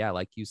 And like, yeah,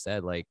 like you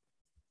said, like,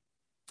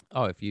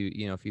 oh, if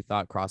you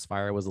thought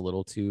Crossfire was a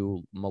little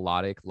too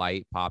melodic,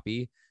 light,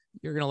 poppy,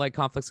 you're gonna like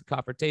Conflicts of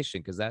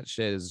Confrontation because that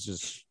shit is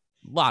just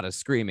a lot of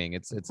screaming.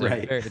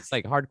 Right. It's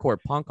like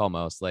hardcore punk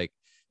almost, like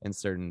in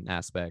certain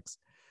aspects.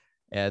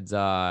 And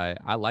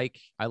I like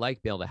being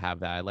able to have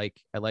that. I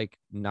like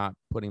not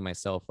putting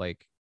myself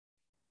like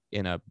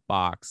in a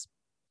box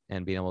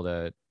and being able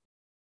to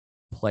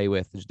play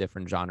with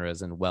different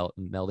genres and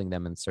melding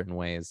them in certain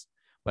ways.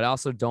 But I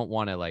also don't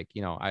want to like,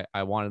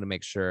 I wanted to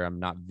make sure I'm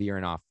not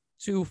veering off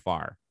too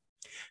far.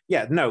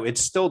 Yeah, no,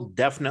 it's still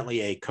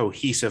definitely a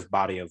cohesive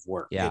body of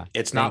work. Yeah.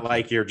 It's not Thank you.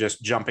 like you're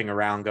just jumping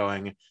around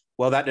going,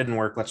 well, that didn't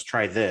work. Let's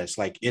try this.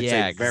 Like it's a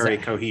Yeah, very exactly.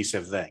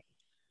 cohesive thing.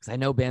 Because I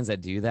know bands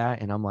that do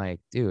that, and I'm like,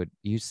 dude,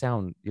 this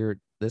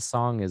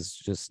song is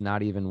just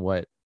not even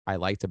what I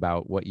liked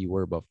about what you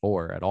were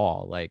before at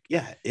all. Like,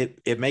 Yeah,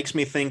 it makes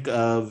me think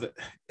of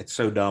it's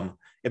so dumb.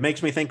 It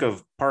makes me think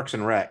of Parks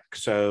and Rec.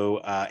 So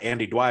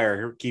Andy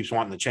Dwyer keeps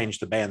wanting to change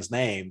the band's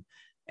name,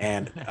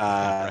 and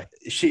yeah, right.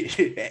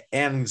 she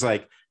Anne's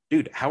like,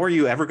 dude, how are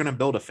you ever going to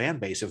build a fan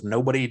base if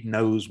nobody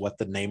knows what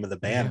the name of the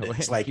band Yeah,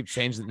 is? Like, keep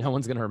changing. No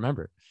one's gonna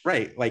remember.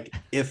 right, like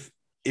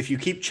if you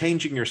keep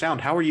changing your sound,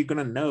 how are you going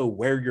to know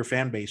where your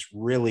fan base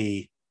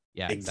really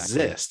Yeah,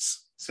 exactly.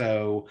 exists?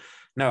 So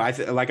no,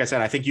 like I said,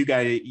 I think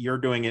you're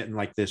doing it in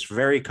like this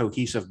very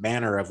cohesive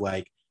manner of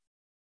like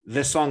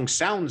this song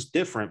sounds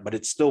different, but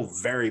it's still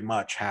very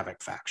much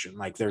Havoc faction.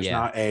 Like there's Yeah.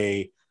 not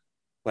a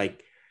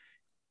like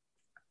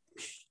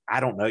I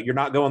don't know, you're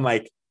not going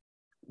like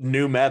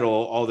new metal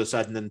all of a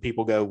sudden, then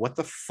people go, what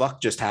the fuck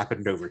just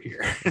happened over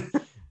here?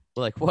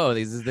 We're like, whoa,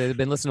 they've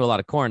been listening to a lot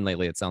of Corn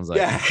lately. It sounds like.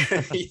 Yeah,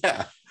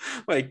 yeah.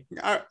 Like,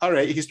 all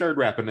right, he started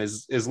rapping.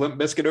 Is Limp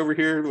Bizkit over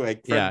here?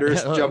 Like Fred Yeah.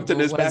 Durst jumped in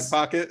his back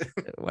pocket.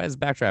 Why is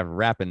Backdraft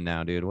rapping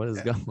now, dude? What is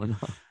Yeah, going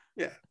on?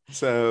 yeah.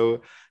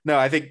 So no,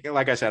 I think,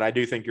 like I said, I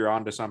do think you're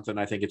onto something.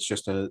 I think it's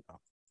just a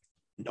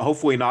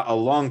hopefully not a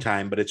long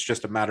time, but it's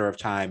just a matter of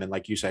time. And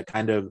like you said,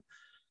 kind of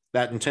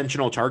that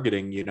intentional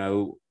targeting.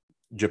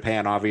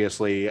 Japan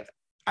obviously,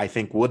 I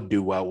think would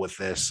do well with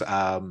this.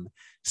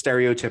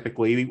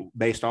 Stereotypically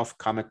based off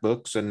comic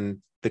books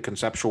and the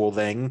conceptual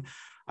thing.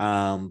 But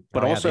Oh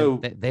yeah, they, also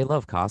they they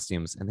love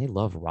costumes and they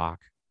love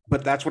rock.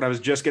 but that's what I was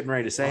just getting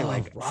ready to say. Love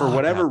Like, for rock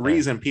whatever out there.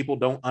 reason, people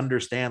don't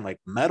understand like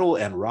metal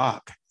and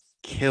rock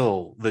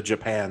kill the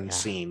Japan Yeah.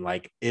 scene.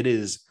 Like, it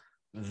is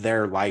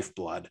their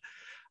lifeblood.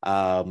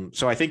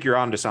 So I think you're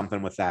onto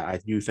something with that. I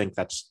do think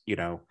that's,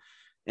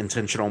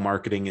 intentional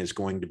marketing is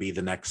going to be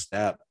the next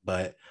step.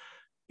 But,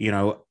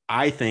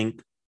 I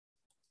think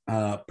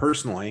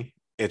personally,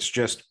 it's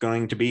just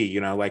going to be,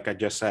 like I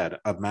just said,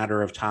 a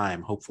matter of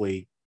time,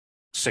 hopefully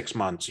 6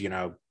 months,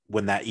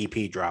 when that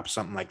EP drops,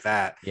 something like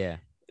that. Yeah.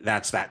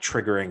 That's that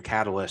triggering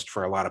catalyst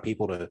for a lot of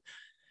people to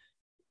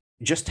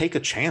just take a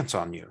chance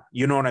on you.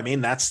 You know what I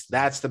mean? That's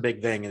the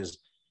big thing, is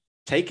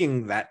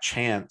taking that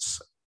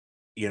chance,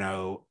 you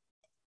know,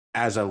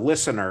 as a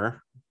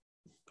listener.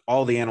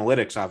 All the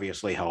analytics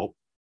obviously help,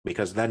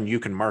 because then you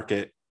can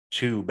market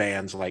to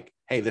bands like,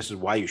 hey, this is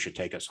why you should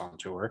take us on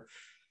tour.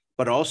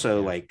 But also,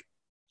 Yeah. like,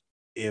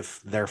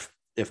 if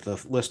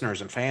the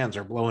listeners and fans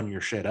are blowing your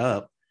shit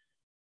up,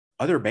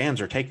 other bands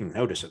are taking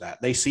notice of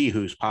that. They see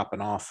who's popping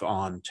off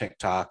on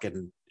TikTok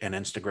and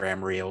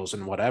Instagram reels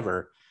and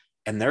whatever,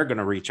 and they're going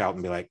to reach out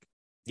and be like,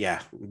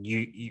 yeah,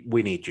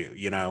 we need you,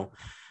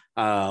 um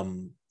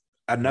Oh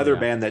another yeah.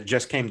 band that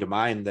just came to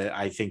mind that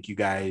I think you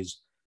guys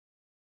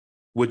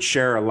would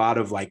share a lot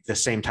of like the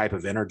same type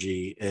of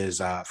energy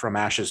is From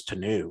Ashes to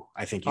New.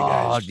 I think you Oh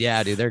guys,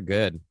 yeah, dude, they're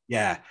good.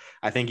 yeah,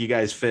 I think you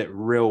guys fit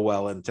real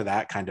well into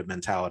that kind of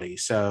mentality.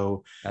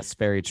 So That's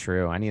very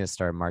true. I need to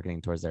start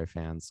marketing towards their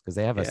fans because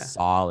they have a yeah,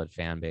 solid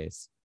fan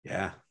base.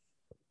 yeah,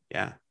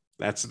 yeah,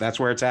 that's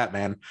where it's at,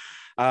 man.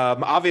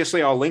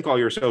 Obviously I'll link all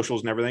your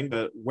socials and everything,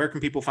 but where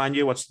can people find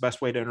you? What's the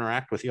best way to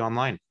interact with you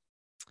online?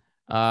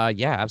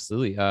 Yeah,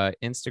 absolutely.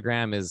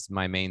 Instagram is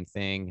my main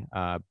thing.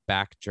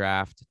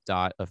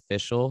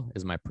 Backdraft.official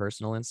is my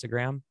personal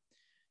Instagram.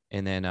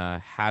 And then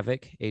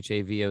Havoc,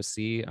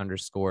 HAVOC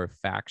underscore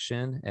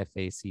faction,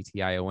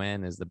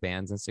 FACTION is the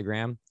band's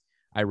Instagram.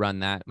 I run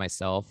that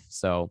myself.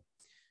 So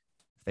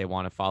if they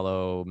want to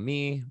follow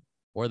me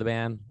or the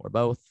band or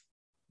both,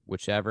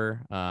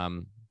 whichever,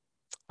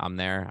 I'm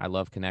there. I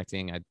love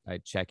connecting. I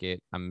check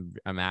it. I'm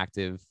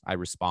active. I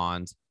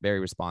respond. Very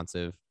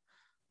responsive.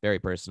 Very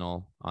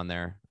personal on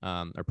there.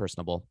 Or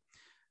personable.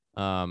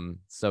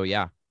 So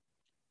yeah.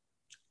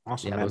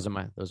 Awesome, Yeah,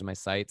 man. those are my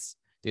sites.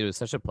 Dude, it was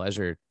such a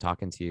pleasure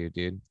talking to you,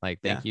 dude. Like,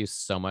 Yeah. thank you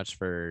so much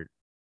for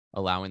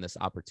allowing this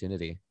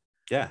opportunity.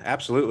 Yeah,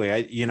 absolutely.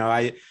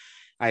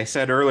 I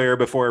said earlier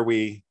before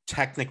we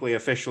technically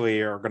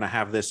officially are going to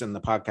have this in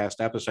the podcast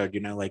episode,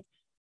 like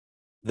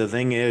the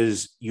thing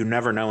is you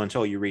never know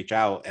until you reach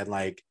out, and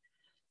like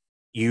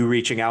you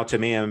reaching out to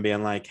me and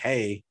being like,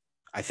 "Hey,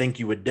 I think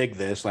you would dig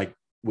this. Like,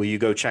 will you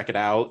go check it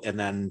out?" And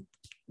then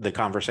the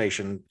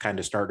conversation kind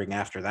of starting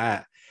after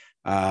that.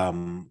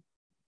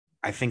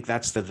 I think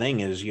that's the thing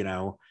is,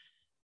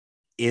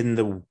 in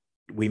the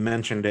we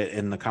mentioned it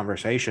in the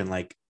conversation,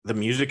 like the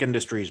music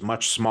industry is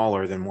much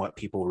smaller than what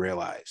people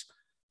realize.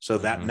 So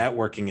that Mm-hmm.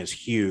 networking is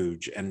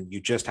huge, and you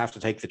just have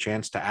to take the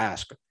chance to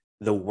ask.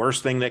 The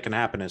worst thing that can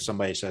happen is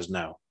somebody says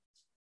no.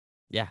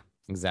 Yeah,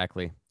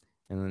 exactly.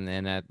 And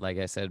then like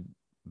I said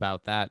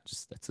about that,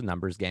 just it's a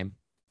numbers game.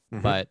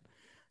 Mm-hmm. But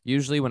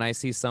usually when I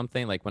see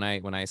something like when I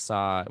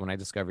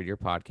discovered your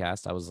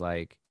podcast, I was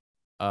like,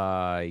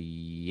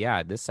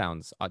 yeah, this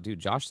sounds dude,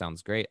 Josh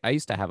sounds great. I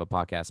used to have a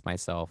podcast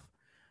myself.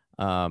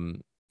 I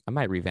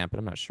might revamp it.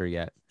 I'm not sure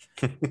yet.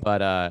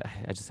 But I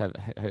just have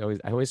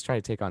I always try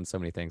to take on so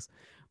many things.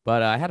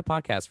 But I had a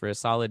podcast for a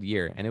solid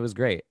year and it was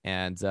great.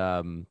 And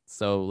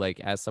so like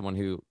as someone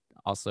who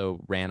also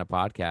ran a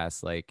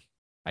podcast, like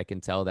I can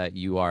tell that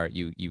you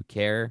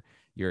care,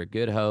 you're a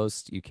good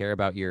host, you care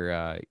about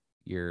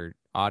your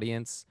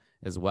audience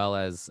as well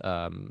as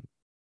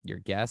your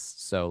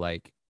guests. So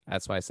like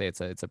that's why I say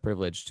it's a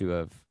privilege to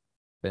have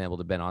been able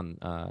to been on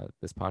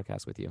this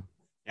podcast with you.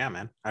 Yeah,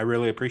 man. I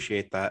really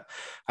appreciate that.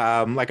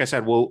 Like I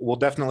said, we'll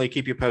definitely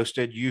keep you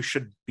posted. You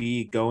should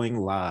be going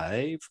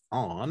live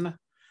on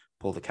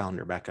pull the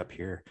calendar back up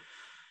here.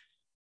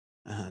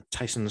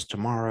 Tyson's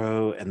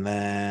tomorrow, and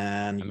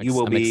then you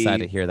will I'm excited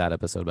be. to hear that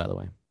episode, by the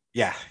way.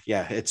 Yeah,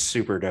 it's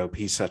super dope.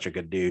 He's such a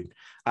good dude.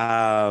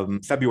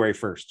 February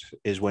 1st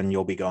is when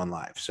you'll be going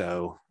live.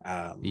 So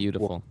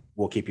Beautiful.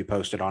 we'll keep you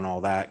posted on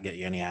all that, get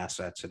you any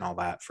assets and all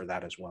that for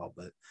that as well.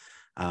 But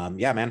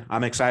yeah, man,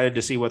 I'm excited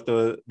to see what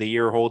the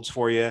year holds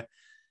for you.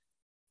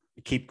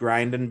 Keep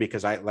grinding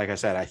because like I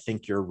said, I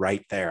think you're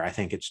right there. I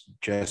think it's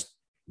just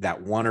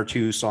that one or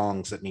two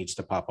songs that needs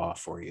to pop off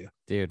for you.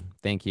 Dude,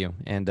 thank you.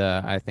 And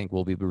I think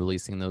we'll be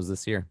releasing those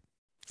this year.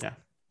 Yeah.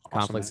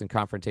 Awesome, Conflicts man. and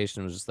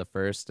Confrontation was just the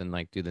first, and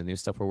like do the new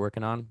stuff we're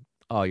working on.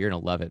 Oh, you're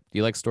gonna love it. Do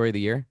you like Story of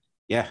the Year?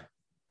 Yeah.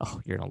 Oh,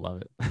 you're gonna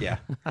love it. Yeah.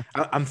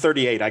 I'm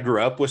 38. I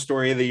grew up with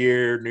Story of the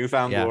Year,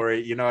 Newfound Yeah.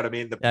 Glory. You know what I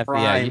mean? The Yeah,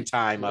 prime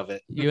time of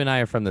it. you and I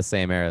are from the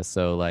same era,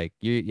 so like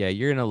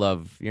you're gonna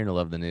love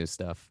the new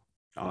stuff.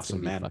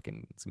 Awesome, man.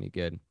 It's gonna be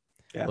good.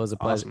 Yeah. It was a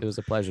pleasure. Awesome. It was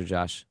a pleasure,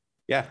 Josh.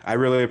 Yeah. I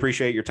really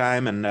appreciate your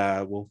time,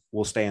 and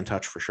we'll stay in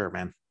touch for sure,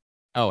 man.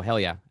 Oh, hell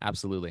yeah,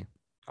 absolutely.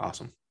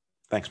 Awesome.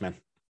 Thanks, man.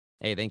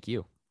 Hey, thank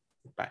you.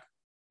 Bye.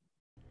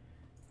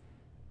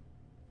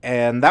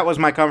 And that was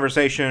my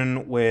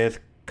conversation with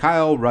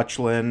Kyle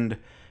Rutchland,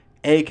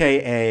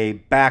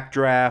 aka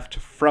Backdraft,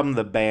 from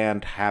the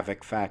band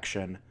Havoc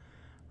Faction.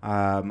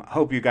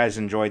 Hope you guys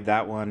enjoyed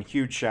that one.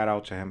 Huge shout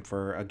out to him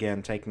for,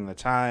 again, taking the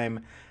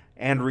time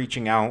and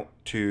reaching out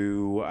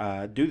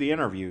to do the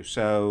interview.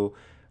 So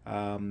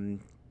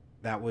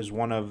that was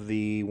one of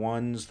the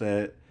ones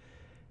that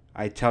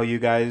I tell you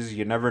guys,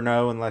 you never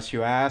know unless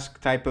you ask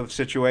type of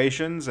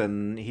situations.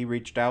 And he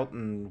reached out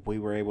and we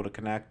were able to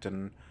connect.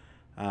 And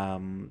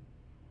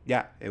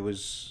yeah, it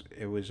was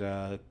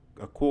a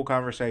cool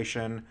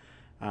conversation.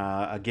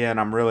 Again,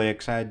 I'm really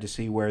excited to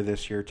see where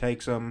this year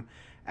takes them.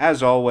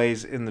 As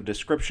always, in the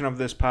description of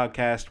this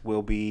podcast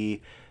will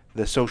be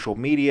the social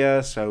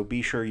media, so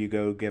be sure you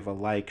go give a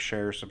like,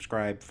 share,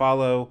 subscribe,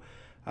 follow.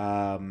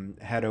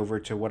 Head over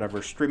to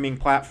whatever streaming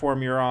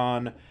platform you're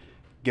on.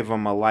 Give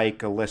them a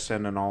like, a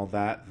listen, and all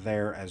that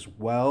there as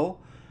well.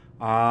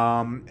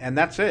 And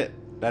that's it.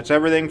 That's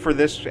everything for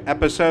this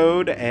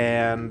episode,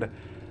 and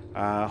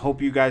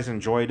hope you guys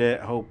enjoyed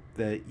it. Hope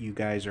that you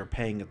guys are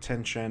paying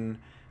attention.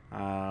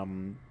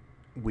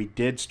 We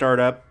did start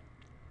up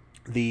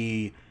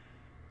the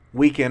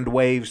Weekend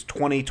Waves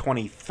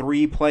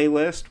 2023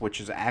 playlist,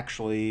 which is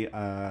actually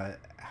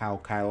how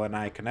Kyle and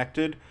I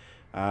connected,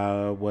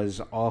 was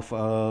off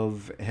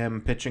of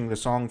him pitching the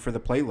song for the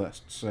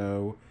playlist.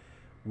 So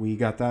we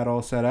got that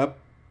all set up.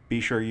 Be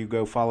sure you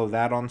go follow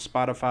that on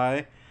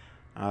Spotify.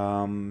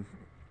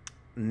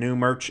 New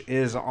merch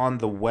is on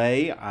the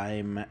way.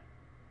 I'm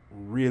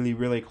really,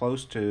 really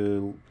close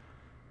to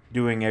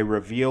doing a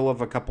reveal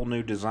of a couple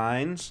new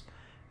designs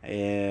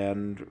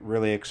and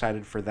really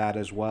excited for that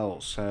as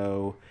well.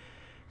 So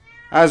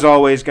as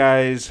always,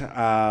 guys,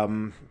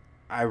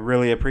 I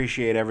really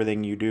appreciate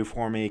everything you do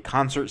for me.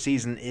 Concert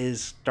season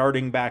is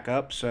starting back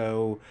up,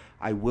 so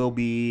I will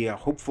be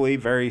hopefully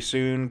very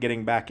soon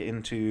getting back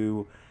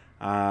into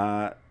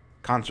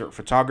concert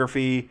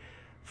photography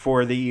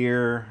for the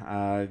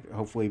year.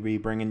 Hopefully be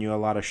bringing you a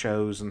lot of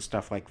shows and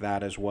stuff like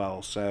that as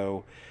well.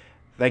 So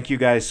Thank you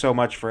guys so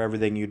much for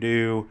everything you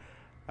do.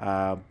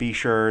 Be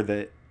sure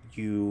that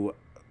you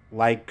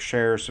like,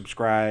 share,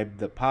 subscribe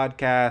the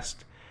podcast,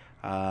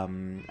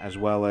 as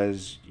well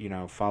as,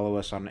 follow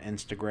us on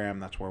Instagram.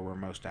 That's where we're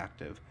most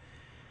active.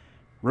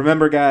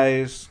 Remember,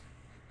 guys,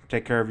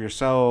 take care of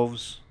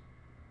yourselves,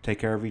 take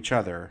care of each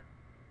other,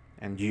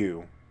 and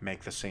you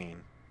make the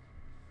scene.